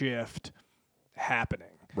major shift happening.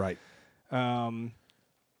 Right.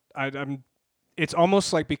 It's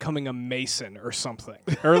almost like becoming a Mason or something,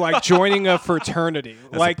 or like joining a fraternity.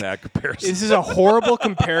 That's like, a bad comparison. This is a horrible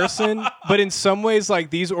comparison, but in some ways, like,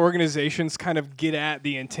 these organizations kind of get at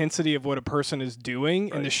the intensity of what a person is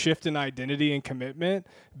doing and the shift in identity and commitment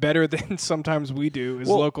better than sometimes we do as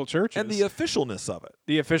local churches. And the officialness of it.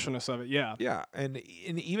 Yeah. Yeah, and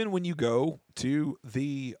even when you go to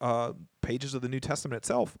the pages of the New Testament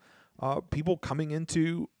itself, people coming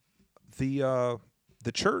into the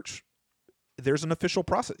church, there's an official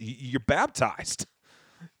process. You're baptized,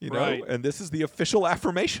 you know, Right. and this is the official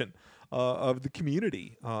affirmation of the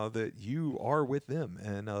community that you are with them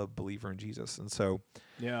and a believer in Jesus. And so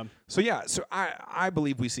I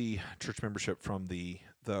believe we see church membership from the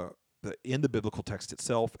in the biblical text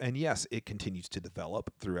itself, and yes, it continues to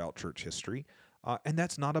develop throughout church history, and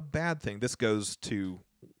that's not a bad thing. This goes to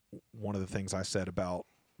one of the things I said about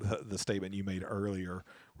the statement you made earlier,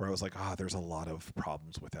 where I was like, there's a lot of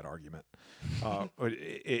problems with that argument.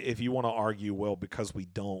 If you want to argue, well, because we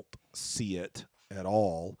don't see it at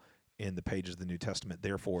all in the pages of the New Testament,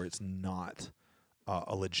 therefore it's not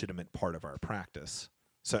a legitimate part of our practice.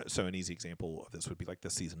 So an easy example of this would be like the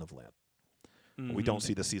season of Lent. Mm-hmm. We don't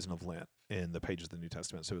see the season of Lent in the pages of the New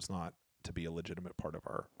Testament, so it's not to be a legitimate part of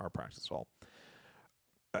our practice at all.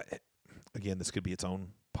 Again, this could be its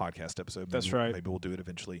own podcast episode. That's right. Maybe we'll do it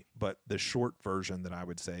eventually. But the short version that I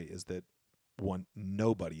would say is that,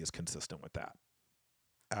 nobody is consistent with that.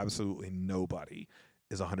 Absolutely nobody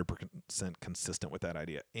is 100% consistent with that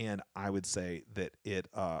idea. And I would say that it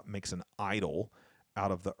makes an idol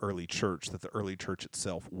out of the early church that the early church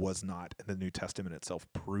itself was not, and the New Testament itself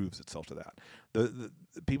proves itself to that. The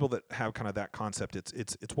people that have kind of that concept,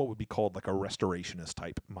 it's what would be called like a restorationist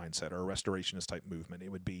type mindset or a restorationist type movement. It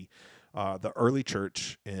would be the early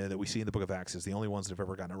church that we see in the book of Acts is the only ones that have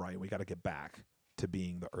ever gotten it right. We got to get back to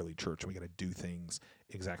being the early church. We got to do things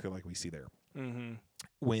exactly like we see there. Mm-hmm.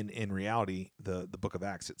 When in reality, the book of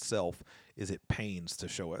Acts itself is it pains to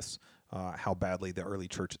show us how badly the early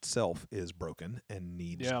church itself is broken and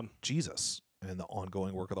needs Jesus and the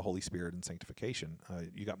ongoing work of the Holy Spirit and sanctification.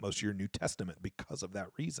 You got most of your New Testament because of that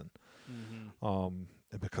reason,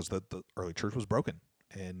 because the early church was broken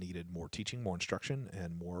and needed more teaching, more instruction,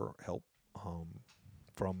 and more help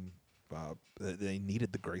from. They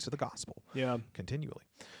needed the grace of the gospel continually.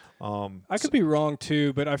 I could be wrong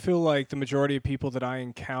too, but I feel like the majority of people that I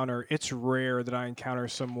encounter, it's rare that I encounter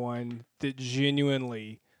someone that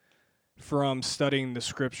genuinely, from studying the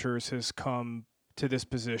scriptures, has come to this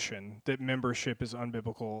position that membership is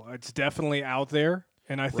unbiblical. It's definitely out there,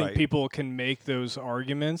 and I think people can make those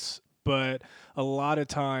arguments, but a lot of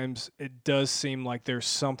times it does seem like there's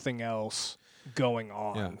something else going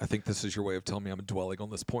on. Yeah, I think this is your way of telling me I'm dwelling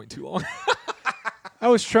on this point too long. I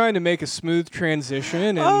was trying to make a smooth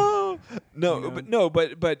transition, and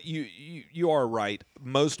but you are right.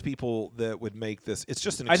 Most people that would make this, it's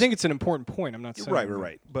just I think it's an important point. I'm not saying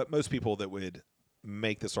right. But most people that would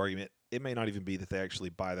make this argument, it may not even be that they actually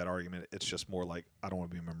buy that argument. It's just more like, I don't want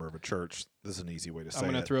to be a member of a church. This is an easy way to say it.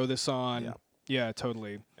 I'm going to throw this on. Yeah,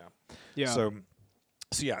 totally. Yeah.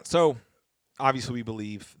 So obviously, we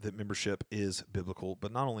believe that membership is biblical,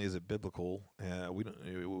 but not only is it biblical,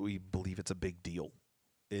 we believe it's a big deal.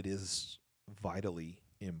 It is vitally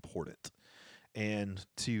important. And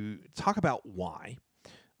to talk about why,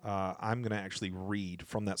 I'm going to actually read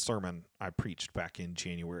from that sermon I preached back in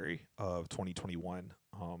January of 2021,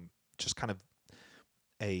 just kind of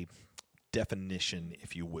a definition,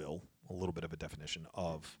 if you will, a little bit of a definition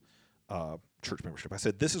of church membership. I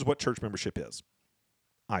said, this is what church membership is.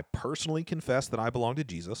 I personally confess that I belong to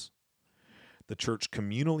Jesus. The church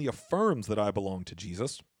communally affirms that I belong to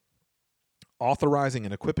Jesus, authorizing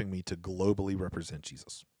and equipping me to globally represent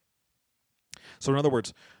Jesus. So in other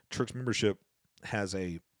words, church membership has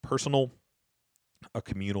a personal, a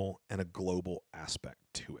communal, and a global aspect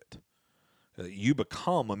to it. You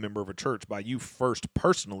become a member of a church by you first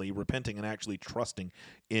personally repenting and actually trusting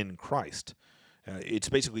in Christ. It's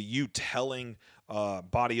basically you telling a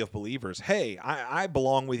body of believers, hey, I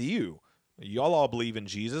belong with you. Y'all all believe in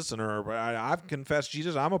Jesus, and I've confessed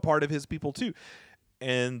Jesus. I'm a part of his people too.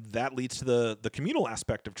 And that leads to the communal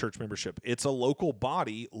aspect of church membership. It's a local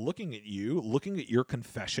body looking at you, looking at your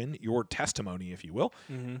confession, your testimony, if you will,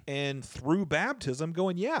 and through baptism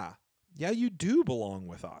going, yeah, you do belong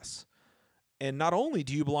with us. And not only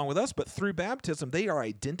do you belong with us, but through baptism, they are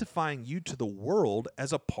identifying you to the world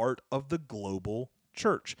as a part of the global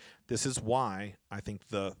church. This is why I think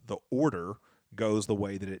the order goes the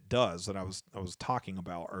way that it does, that I was talking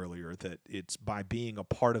about earlier, that it's by being a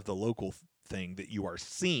part of the local thing that you are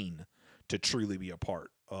seen to truly be a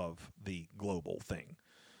part of the global thing.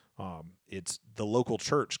 It's the local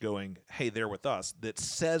church going, hey, they're with us, that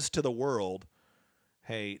says to the world,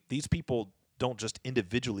 hey, these people don't just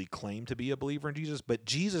individually claim to be a believer in Jesus, but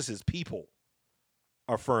Jesus' people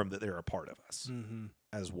affirm that they're a part of us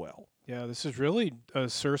as well. Yeah, this is really a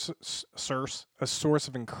source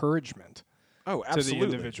of encouragement to the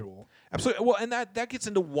individual. Absolutely. Well, and that gets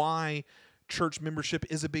into why church membership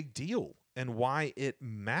is a big deal and why it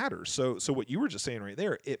matters. So what you were just saying right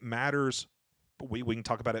there, it matters. We can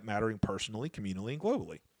talk about it mattering personally, communally, and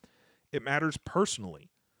globally. It matters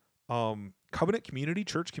personally. Covenant community,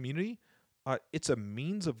 church community, it's a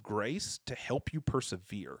means of grace to help you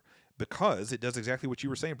persevere because it does exactly what you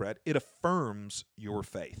were saying, Brad. It affirms your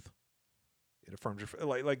faith. It affirms your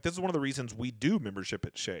like this is one of the reasons we do membership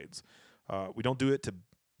at Shades. We don't do it to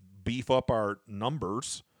beef up our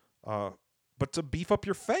numbers, but to beef up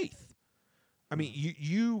your faith. I mean,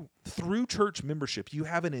 you through church membership, you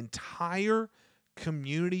have an entire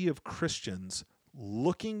community of Christians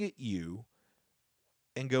looking at you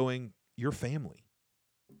and going, "You're family.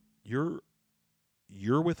 You're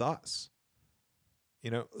with us."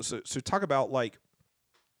 You know, so talk about like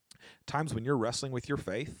times when you're wrestling with your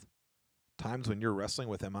faith, times when you're wrestling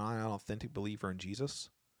with, am I an authentic believer in Jesus?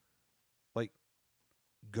 Like,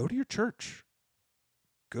 go to your church.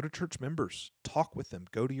 Go to church members. Talk with them.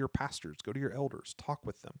 Go to your pastors. Go to your elders. Talk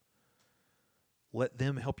with them. Let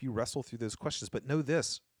them help you wrestle through those questions. But know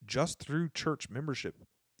this, just through church membership,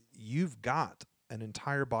 you've got an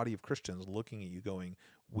entire body of Christians looking at you going,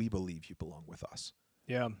 we believe you belong with us.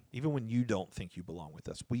 Yeah. Even when you don't think you belong with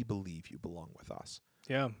us, we believe you belong with us.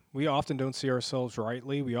 Yeah. We often don't see ourselves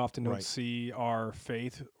rightly. We often don't Right. see our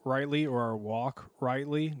faith rightly or our walk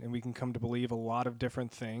rightly. And we can come to believe a lot of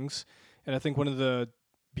different things. And I think one of the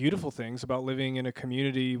beautiful things about living in a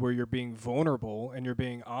community where you're being vulnerable and you're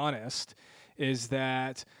being honest is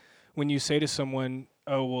that when you say to someone,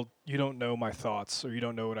 oh, well, you don't know my thoughts, or you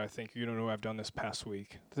don't know what I think, or you don't know what I've done this past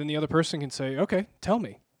week, then the other person can say, okay, tell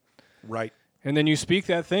me. Right. And then you speak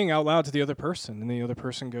that thing out loud to the other person, and the other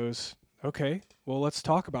person goes, okay, well, let's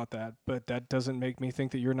talk about that. But that doesn't make me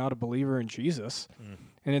think that you're not a believer in Jesus.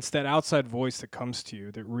 And it's that outside voice that comes to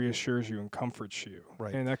you that reassures you and comforts you.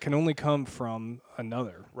 Right. And that can only come from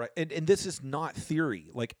another. Right. And this is not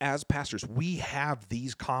theory. Like, as pastors, we have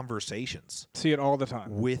these conversations See it all the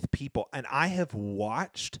time. with people. And I have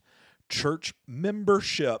watched church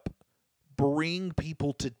membership bring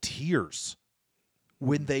people to tears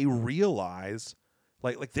when they realize,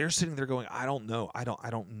 like they're sitting there going, I don't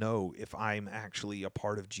know if I'm actually a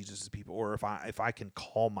part of Jesus' people, or if I can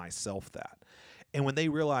call myself that. And when they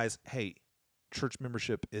realize, hey, church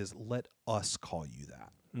membership is, let us call you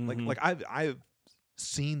that. Like I've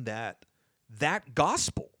seen that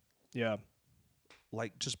gospel Yeah.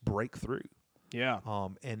 like just break through. Yeah.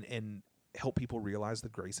 And help people realize the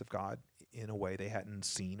grace of God in a way they hadn't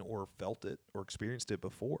seen or felt it or experienced it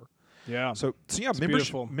before. Yeah. So yeah,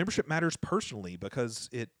 beautiful. membership matters personally because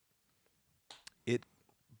it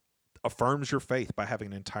affirms your faith by having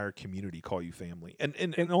an entire community call you family. And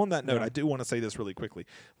on that note, Yeah. I do want to say this really quickly.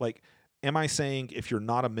 Like, am I saying if you're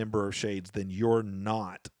not a member of Shades, then you're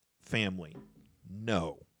not family?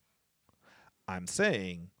 No. I'm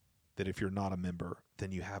saying that if you're not a member,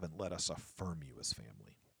 then you haven't let us affirm you as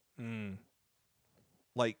family.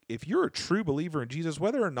 Like, if you're a true believer in Jesus,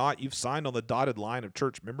 whether or not you've signed on the dotted line of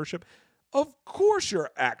church membership, of course you're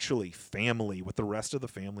actually family with the rest of the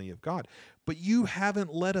family of God. But you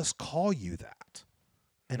haven't let us call you that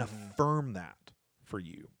and affirm that for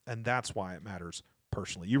you. And that's why it matters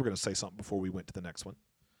personally. You were going to say something before we went to the next one.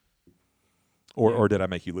 Or did I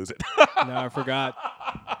make you lose it? No, I forgot.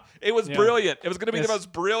 It was brilliant. It was going to be Yes. the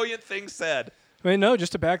most brilliant thing said. I mean, no,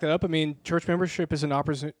 just to back that up, I mean, church membership is an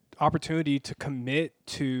opportunity to commit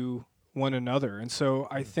to one another. And so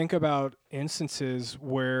I think about instances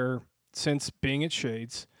where, since being at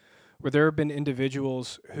Shades, where there have been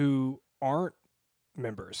individuals who aren't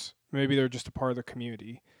members, maybe they're just a part of the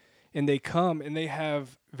community, and they come and they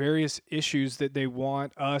have various issues that they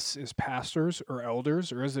want us as pastors or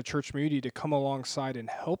elders or as the church community to come alongside and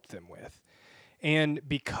help them with. And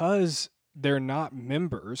because they're not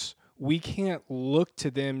members, we can't look to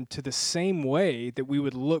them to the same way that we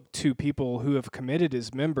would look to people who have committed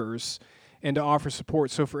as members and to offer support.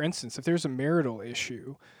 So, for instance, if there's a marital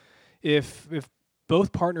issue, if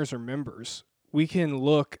both partners are members, we can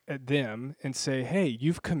look at them and say, hey,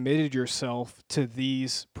 you've committed yourself to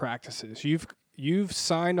these practices. You've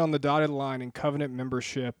signed on the dotted line in covenant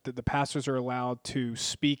membership that the pastors are allowed to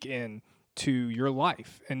speak in to your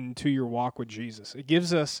life and to your walk with Jesus. It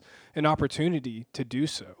gives us an opportunity to do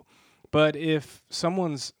so. But if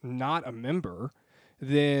someone's not a member,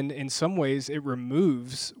 then in some ways it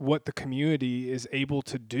removes what the community is able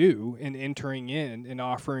to do in entering in and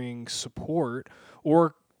offering support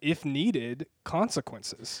or, if needed,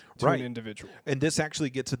 consequences to an individual. And this actually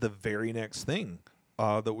gets to the very next thing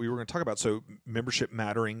that we were going to talk about. So membership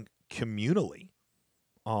mattering communally.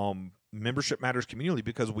 Membership matters communally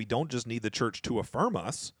because we don't just need the church to affirm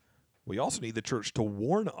us. We also need the church to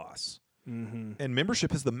warn us. And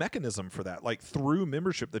membership is the mechanism for that. Like, through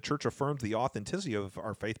membership, the church affirms the authenticity of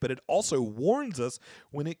our faith, but it also warns us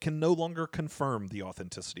when it can no longer confirm the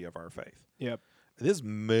authenticity of our faith. Yep. This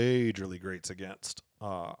majorly grates against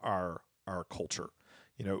our culture.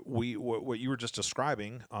 You know, what you were just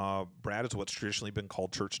describing, Brad, is what's traditionally been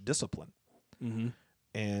called church discipline.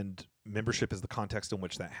 And membership is the context in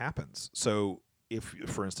which that happens. So if,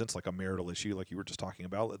 for instance, like a marital issue, like you were just talking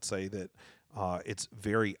about, let's say that it's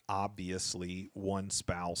very obviously one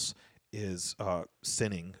spouse is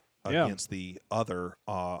sinning against the other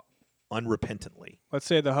unrepentantly. Let's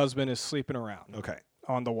say the husband is sleeping around Okay.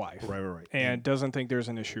 on the wife. Right. And doesn't think there's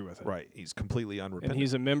an issue with it. Right. He's completely unrepentant. And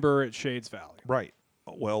he's a member at Shades Valley. Right.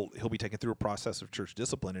 Well, he'll be taken through a process of church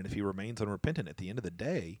discipline, and if he remains unrepentant, at the end of the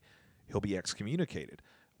day, he'll be excommunicated,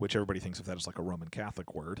 which everybody thinks of that as like a Roman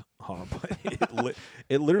Catholic word. But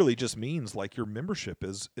it literally just means like your membership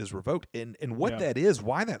is revoked. And what that is,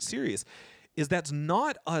 why that's serious, is that's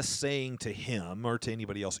not us saying to him or to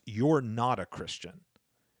anybody else, you're not a Christian.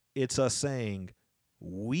 It's us saying,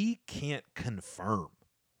 we can't confirm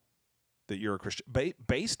that you're a Christian.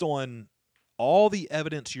 Based on all the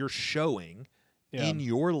evidence you're showing Yeah. in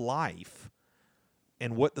your life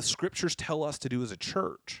and what the scriptures tell us to do as a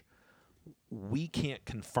church, we can't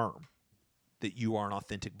confirm that you are an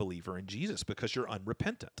authentic believer in Jesus because you're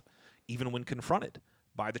unrepentant, even when confronted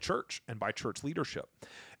by the church and by church leadership.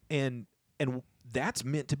 And that's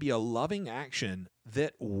meant to be a loving action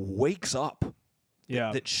that wakes up,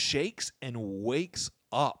 Yeah. that shakes and wakes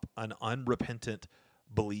up an unrepentant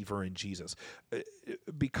believer in Jesus.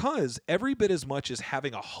 Because every bit as much as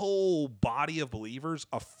having a whole body of believers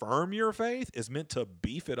affirm your faith is meant to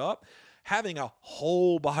beef it up, having a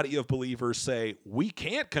whole body of believers say, we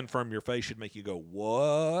can't confirm your faith, should make you go,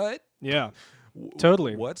 what? Yeah.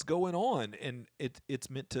 Totally. What's going on? And it's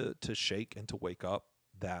meant to shake and to wake up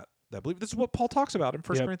that belief. This is what Paul talks about in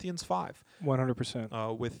 1 Yep. Corinthians 5.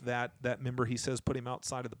 100%. With that member, he says, put him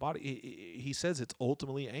outside of the body. He says it's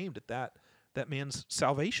ultimately aimed at that man's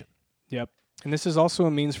salvation. Yep. And this is also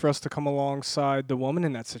a means for us to come alongside the woman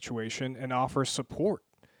in that situation and offer support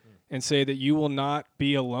and say that you will not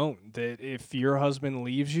be alone, that if your husband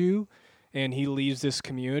leaves you and he leaves this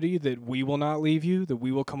community, that we will not leave you, that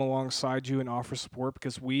we will come alongside you and offer support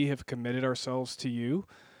because we have committed ourselves to you,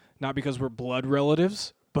 not because we're blood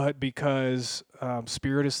relatives, but because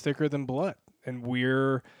spirit is thicker than blood, and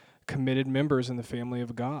we're committed members in the family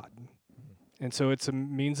of God. And so it's a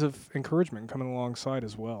means of encouragement coming alongside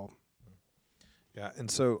as well. Yeah, and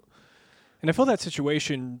I feel that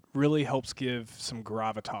situation really helps give some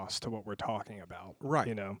gravitas to what we're talking about. Right.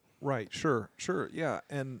 You know? right, sure, yeah,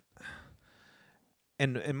 and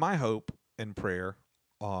my hope and prayer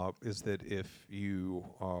is that if you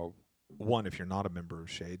one, if you're not a member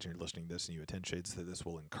of Shades and you're listening to this and you attend Shades, that this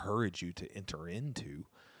will encourage you to enter into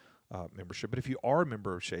membership. But if you are a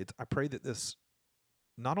member of Shades, I pray that this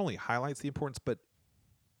not only highlights the importance, but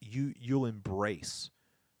you'll embrace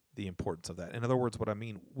the importance of that. In other words, what I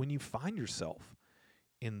mean, when you find yourself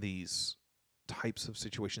in these types of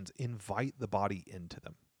situations, invite the body into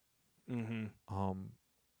them.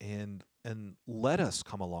 And let us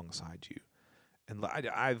come alongside you. And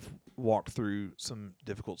I've walked through some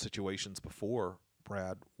difficult situations before,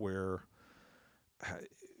 Brad, where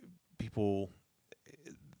people,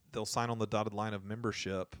 they'll sign on the dotted line of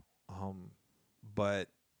membership, but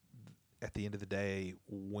at the end of the day,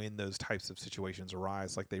 when those types of situations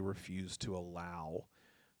arise, like they refuse to allow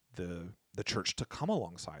the church to come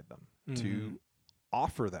alongside them, to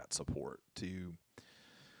offer that support, to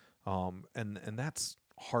and that's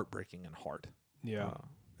heartbreaking and hard,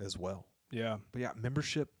 as well. Yeah. But yeah,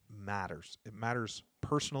 membership matters. It matters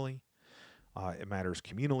personally, it matters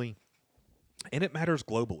communally, and it matters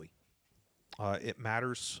globally. It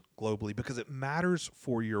matters globally because it matters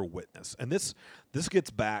for your witness. And this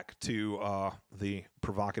gets back to the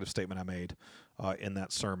provocative statement I made in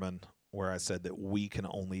that sermon where I said that we can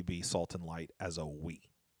only be salt and light as a we,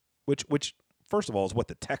 which first of all is what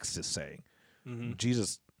the text is saying.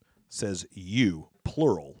 Jesus says you,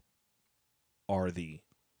 plural, are the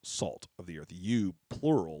salt of the earth. You,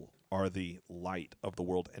 plural, are the light of the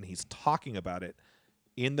world. And he's talking about it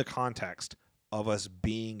in the context of us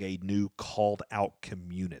being a new called out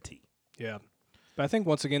community. Yeah. But I think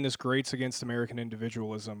once again, this grates against American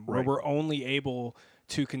individualism, where Right. we're only able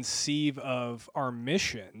to conceive of our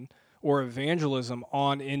mission or evangelism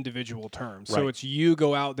on individual terms. So Right. it's you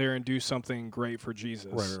go out there and do something great for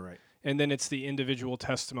Jesus. Right. And then it's the individual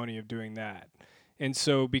testimony of doing that. And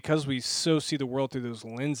so because we so see the world through those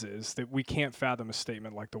lenses, that we can't fathom a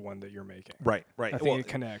statement like the one that you're making. Right. I think it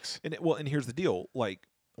connects. And here's the deal. Like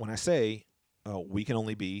when I say we can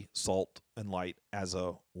only be salt and light as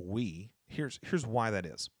a we, here's why that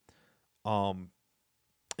is.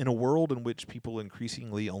 In a world in which people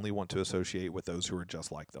increasingly only want to associate with those who are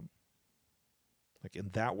just like them, like in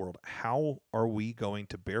that world, how are we going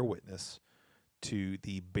to bear witness to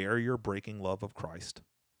the barrier-breaking love of Christ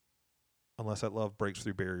unless that love breaks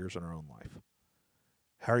through barriers in our own life?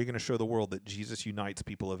 How are you going to show the world that Jesus unites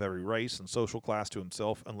people of every race and social class to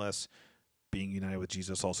himself unless being united with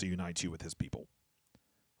Jesus also unites you with his people?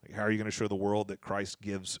 Like, how are you going to show the world that Christ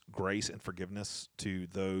gives grace and forgiveness to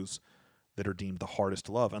those that are deemed the hardest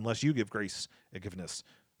to love unless you give grace and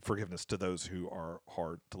forgiveness to those who are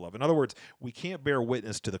hard to love? In other words, we can't bear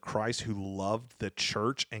witness to the Christ who loved the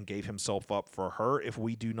church and gave himself up for her if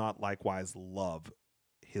we do not likewise love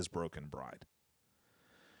his broken bride.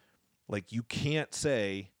 Like, you can't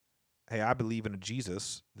say, hey, I believe in a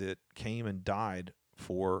Jesus that came and died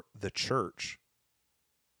for the church,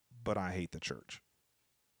 but I hate the church,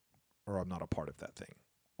 or I'm not a part of that thing,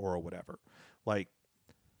 or whatever. Like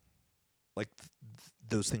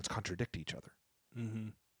those things contradict each other.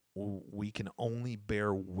 We can only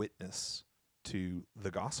bear witness to the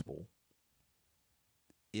gospel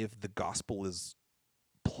if the gospel is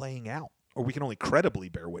playing out, or we can only credibly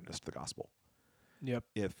bear witness to the gospel Yep.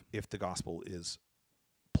 if the gospel is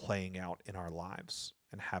playing out in our lives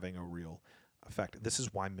and having a real effect. This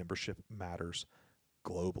is why membership matters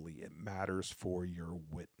globally. It matters for your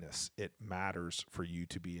witness. It matters for you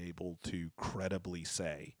to be able to credibly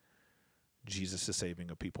say, Jesus is saving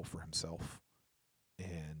a people for himself,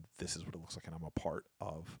 and this is what it looks like, and I'm a part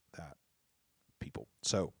of that people.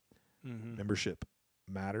 So membership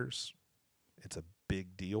matters. It's a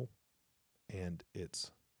big deal, and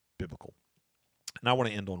it's biblical. And I want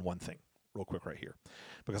to end on one thing real quick right here,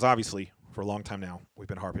 because obviously for a long time now we've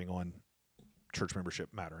been harping on church membership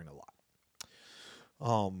mattering a lot.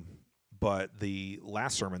 But the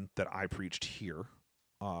last sermon that I preached here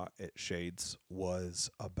at Shades was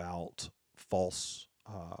about false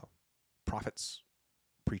prophets,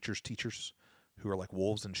 preachers, teachers who are like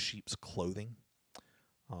wolves in sheep's clothing,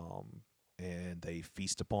 and they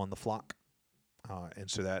feast upon the flock. And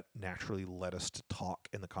so that naturally led us to talk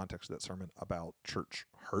in the context of that sermon about church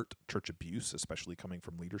hurt, church abuse, especially coming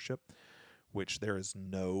from leadership, which there is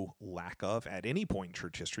no lack of at any point in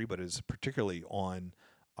church history, but is particularly on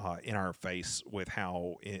in our face with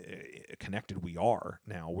how connected we are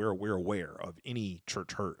now. We're aware of any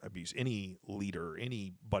church hurt, abuse, any leader,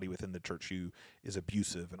 anybody within the church who is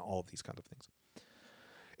abusive, and all of these kinds of things.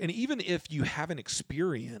 And even if you haven't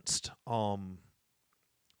experienced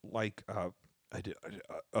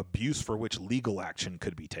abuse for which legal action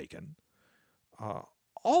could be taken,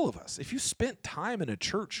 all of us, if you spent time in a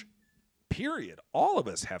church, period, all of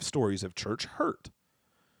us have stories of church hurt.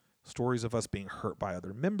 Stories of us being hurt by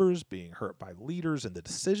other members, being hurt by leaders and the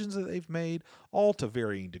decisions that they've made, all to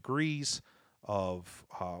varying degrees of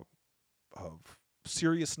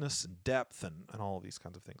seriousness and depth and all of these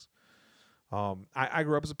kinds of things. I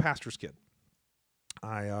grew up as a pastor's kid.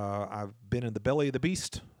 I've been in the belly of the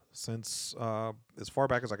beast since as far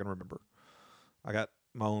back as I can remember. I got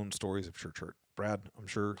my own stories of church hurt. Brad, I'm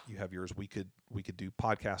sure you have yours. We could do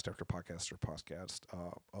podcast after podcast or podcast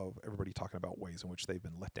of everybody talking about ways in which they've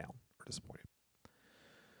been let down or disappointed.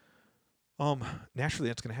 Naturally,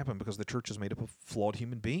 that's going to happen because the church is made up of flawed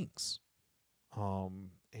human beings. And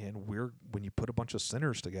when you put a bunch of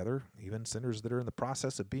sinners together, even sinners that are in the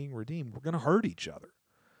process of being redeemed, we're going to hurt each other,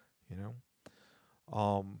 you know?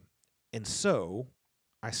 And so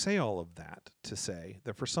I say all of that to say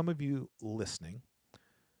that for some of you listening,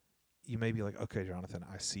 you may be like, okay, Jonathan,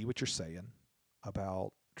 I see what you're saying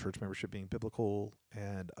about church membership being biblical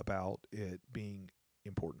and about it being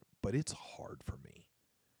important, but it's hard for me,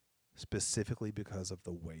 specifically because of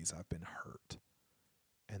the ways I've been hurt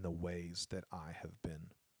and the ways that I have been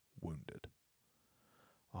wounded.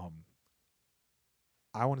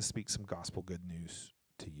 I want to speak some gospel good news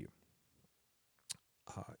to you.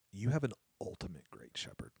 You have an ultimate great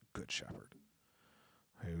shepherd, good shepherd,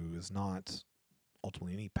 who is not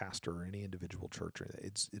ultimately any pastor or any individual church.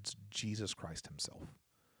 It's Jesus Christ himself,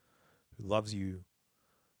 who loves you,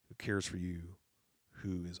 who cares for you,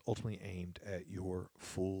 who is ultimately aimed at your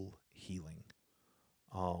full healing,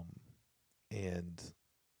 and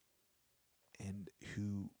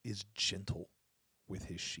who is gentle with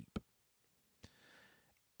his sheep.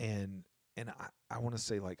 And I want to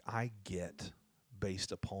say, like, I get,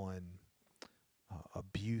 based upon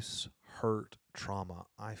abuse, hurt, trauma,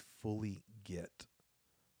 I fully get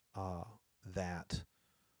that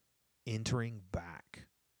entering back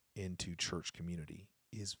into church community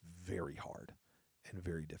is very hard and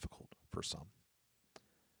very difficult for some.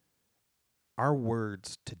 Our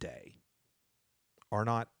words today are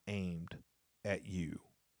not aimed at you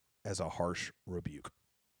as a harsh rebuke.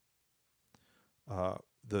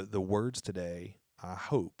 The words today, I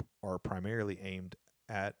hope, are primarily aimed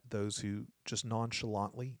at those who just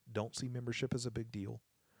nonchalantly don't see membership as a big deal,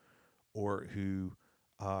 or who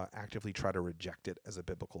actively try to reject it as a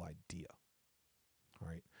biblical idea. All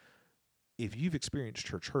right. If you've experienced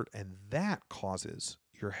church hurt and that causes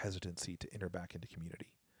your hesitancy to enter back into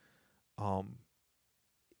community,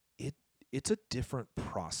 it's a different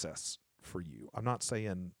process for you. I'm not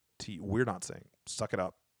saying we're not saying suck it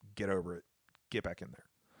up, get over it, get back in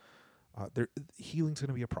there. Healing's going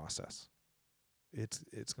to be a process. It's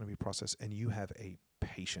going to be a process, and you have a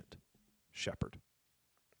patient shepherd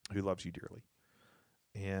who loves you dearly.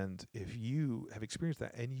 And if you have experienced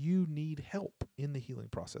that and you need help in the healing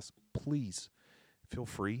process, please feel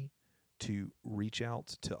free to reach out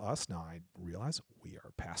to us. Now, I realize we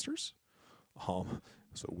are pastors,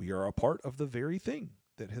 so we are a part of the very thing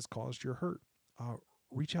that has caused your hurt.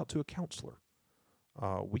 Reach out to a counselor.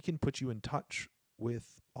 We can put you in touch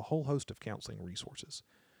with a whole host of counseling resources,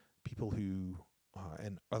 people who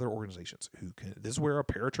and other organizations who can. This is where a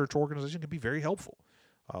parachurch organization can be very helpful.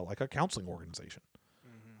 like a counseling organization,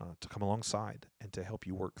 to come alongside and to help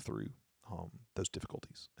you work through those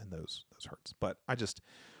difficulties and those hurts. But I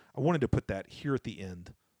wanted to put that here at the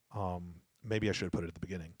end. Maybe I should have put it at the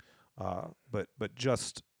beginning, but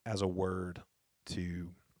just as a word to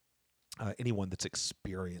anyone that's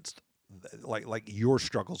experienced like your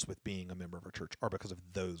struggles with being a member of our church are because of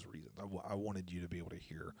those reasons. I wanted you to be able to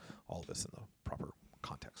hear all of this in the proper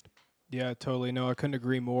context. Yeah, totally. No, I couldn't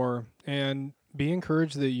agree more. And be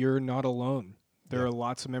encouraged that you're not alone. There are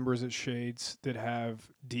lots of members at Shades that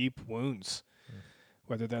have deep wounds,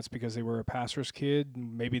 whether that's because they were a pastor's kid,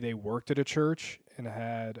 maybe they worked at a church and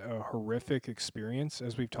had a horrific experience.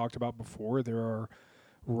 As we've talked about before, there are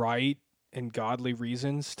right and godly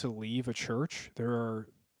reasons to leave a church. There are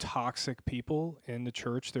toxic people in the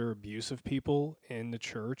church. There are abusive people in the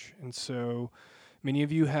church. And so many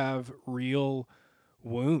of you have real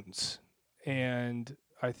wounds. And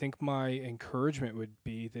I think my encouragement would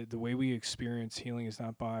be that the way we experience healing is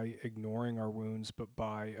not by ignoring our wounds, but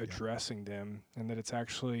by addressing them, and that it's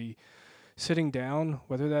actually sitting down,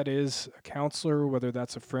 whether that is a counselor, whether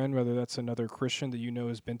that's a friend, whether that's another Christian that you know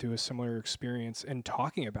has been through a similar experience, and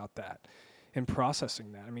talking about that and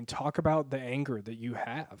processing that. I mean, talk about the anger that you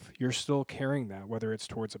have. You're still carrying that, whether it's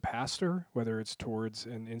towards a pastor, whether it's towards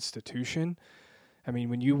an institution. I mean,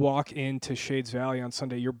 when you walk into Shades Valley on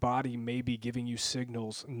Sunday, your body may be giving you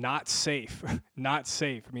signals, not safe, not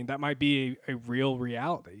safe. I mean, that might be a real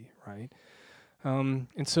reality, right?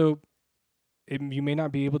 And so you may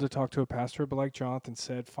not be able to talk to a pastor, but like Jonathan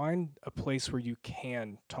said, find a place where you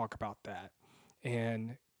can talk about that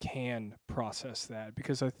and can process that.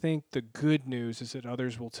 Because I think the good news is that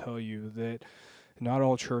others will tell you that not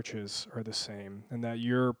all churches are the same, and that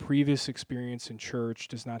your previous experience in church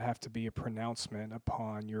does not have to be a pronouncement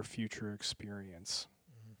upon your future experience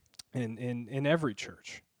in every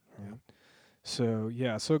church. Right? So,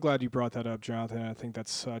 so glad you brought that up, Jonathan. I think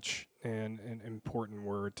that's such an important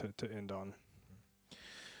word to end on.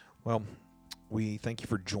 Well, we thank you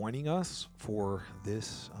for joining us for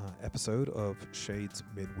this episode of Shades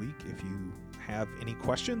Midweek. If you have any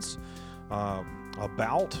questions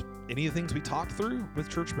about any of the things we talked through with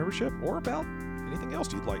church membership, or about anything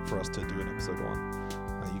else you'd like for us to do an episode on,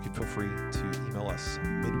 you can feel free to email us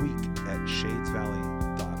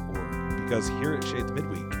midweek@shadesvalley.org, because here at Shades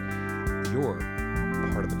Midweek, you're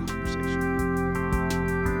part of the conversation.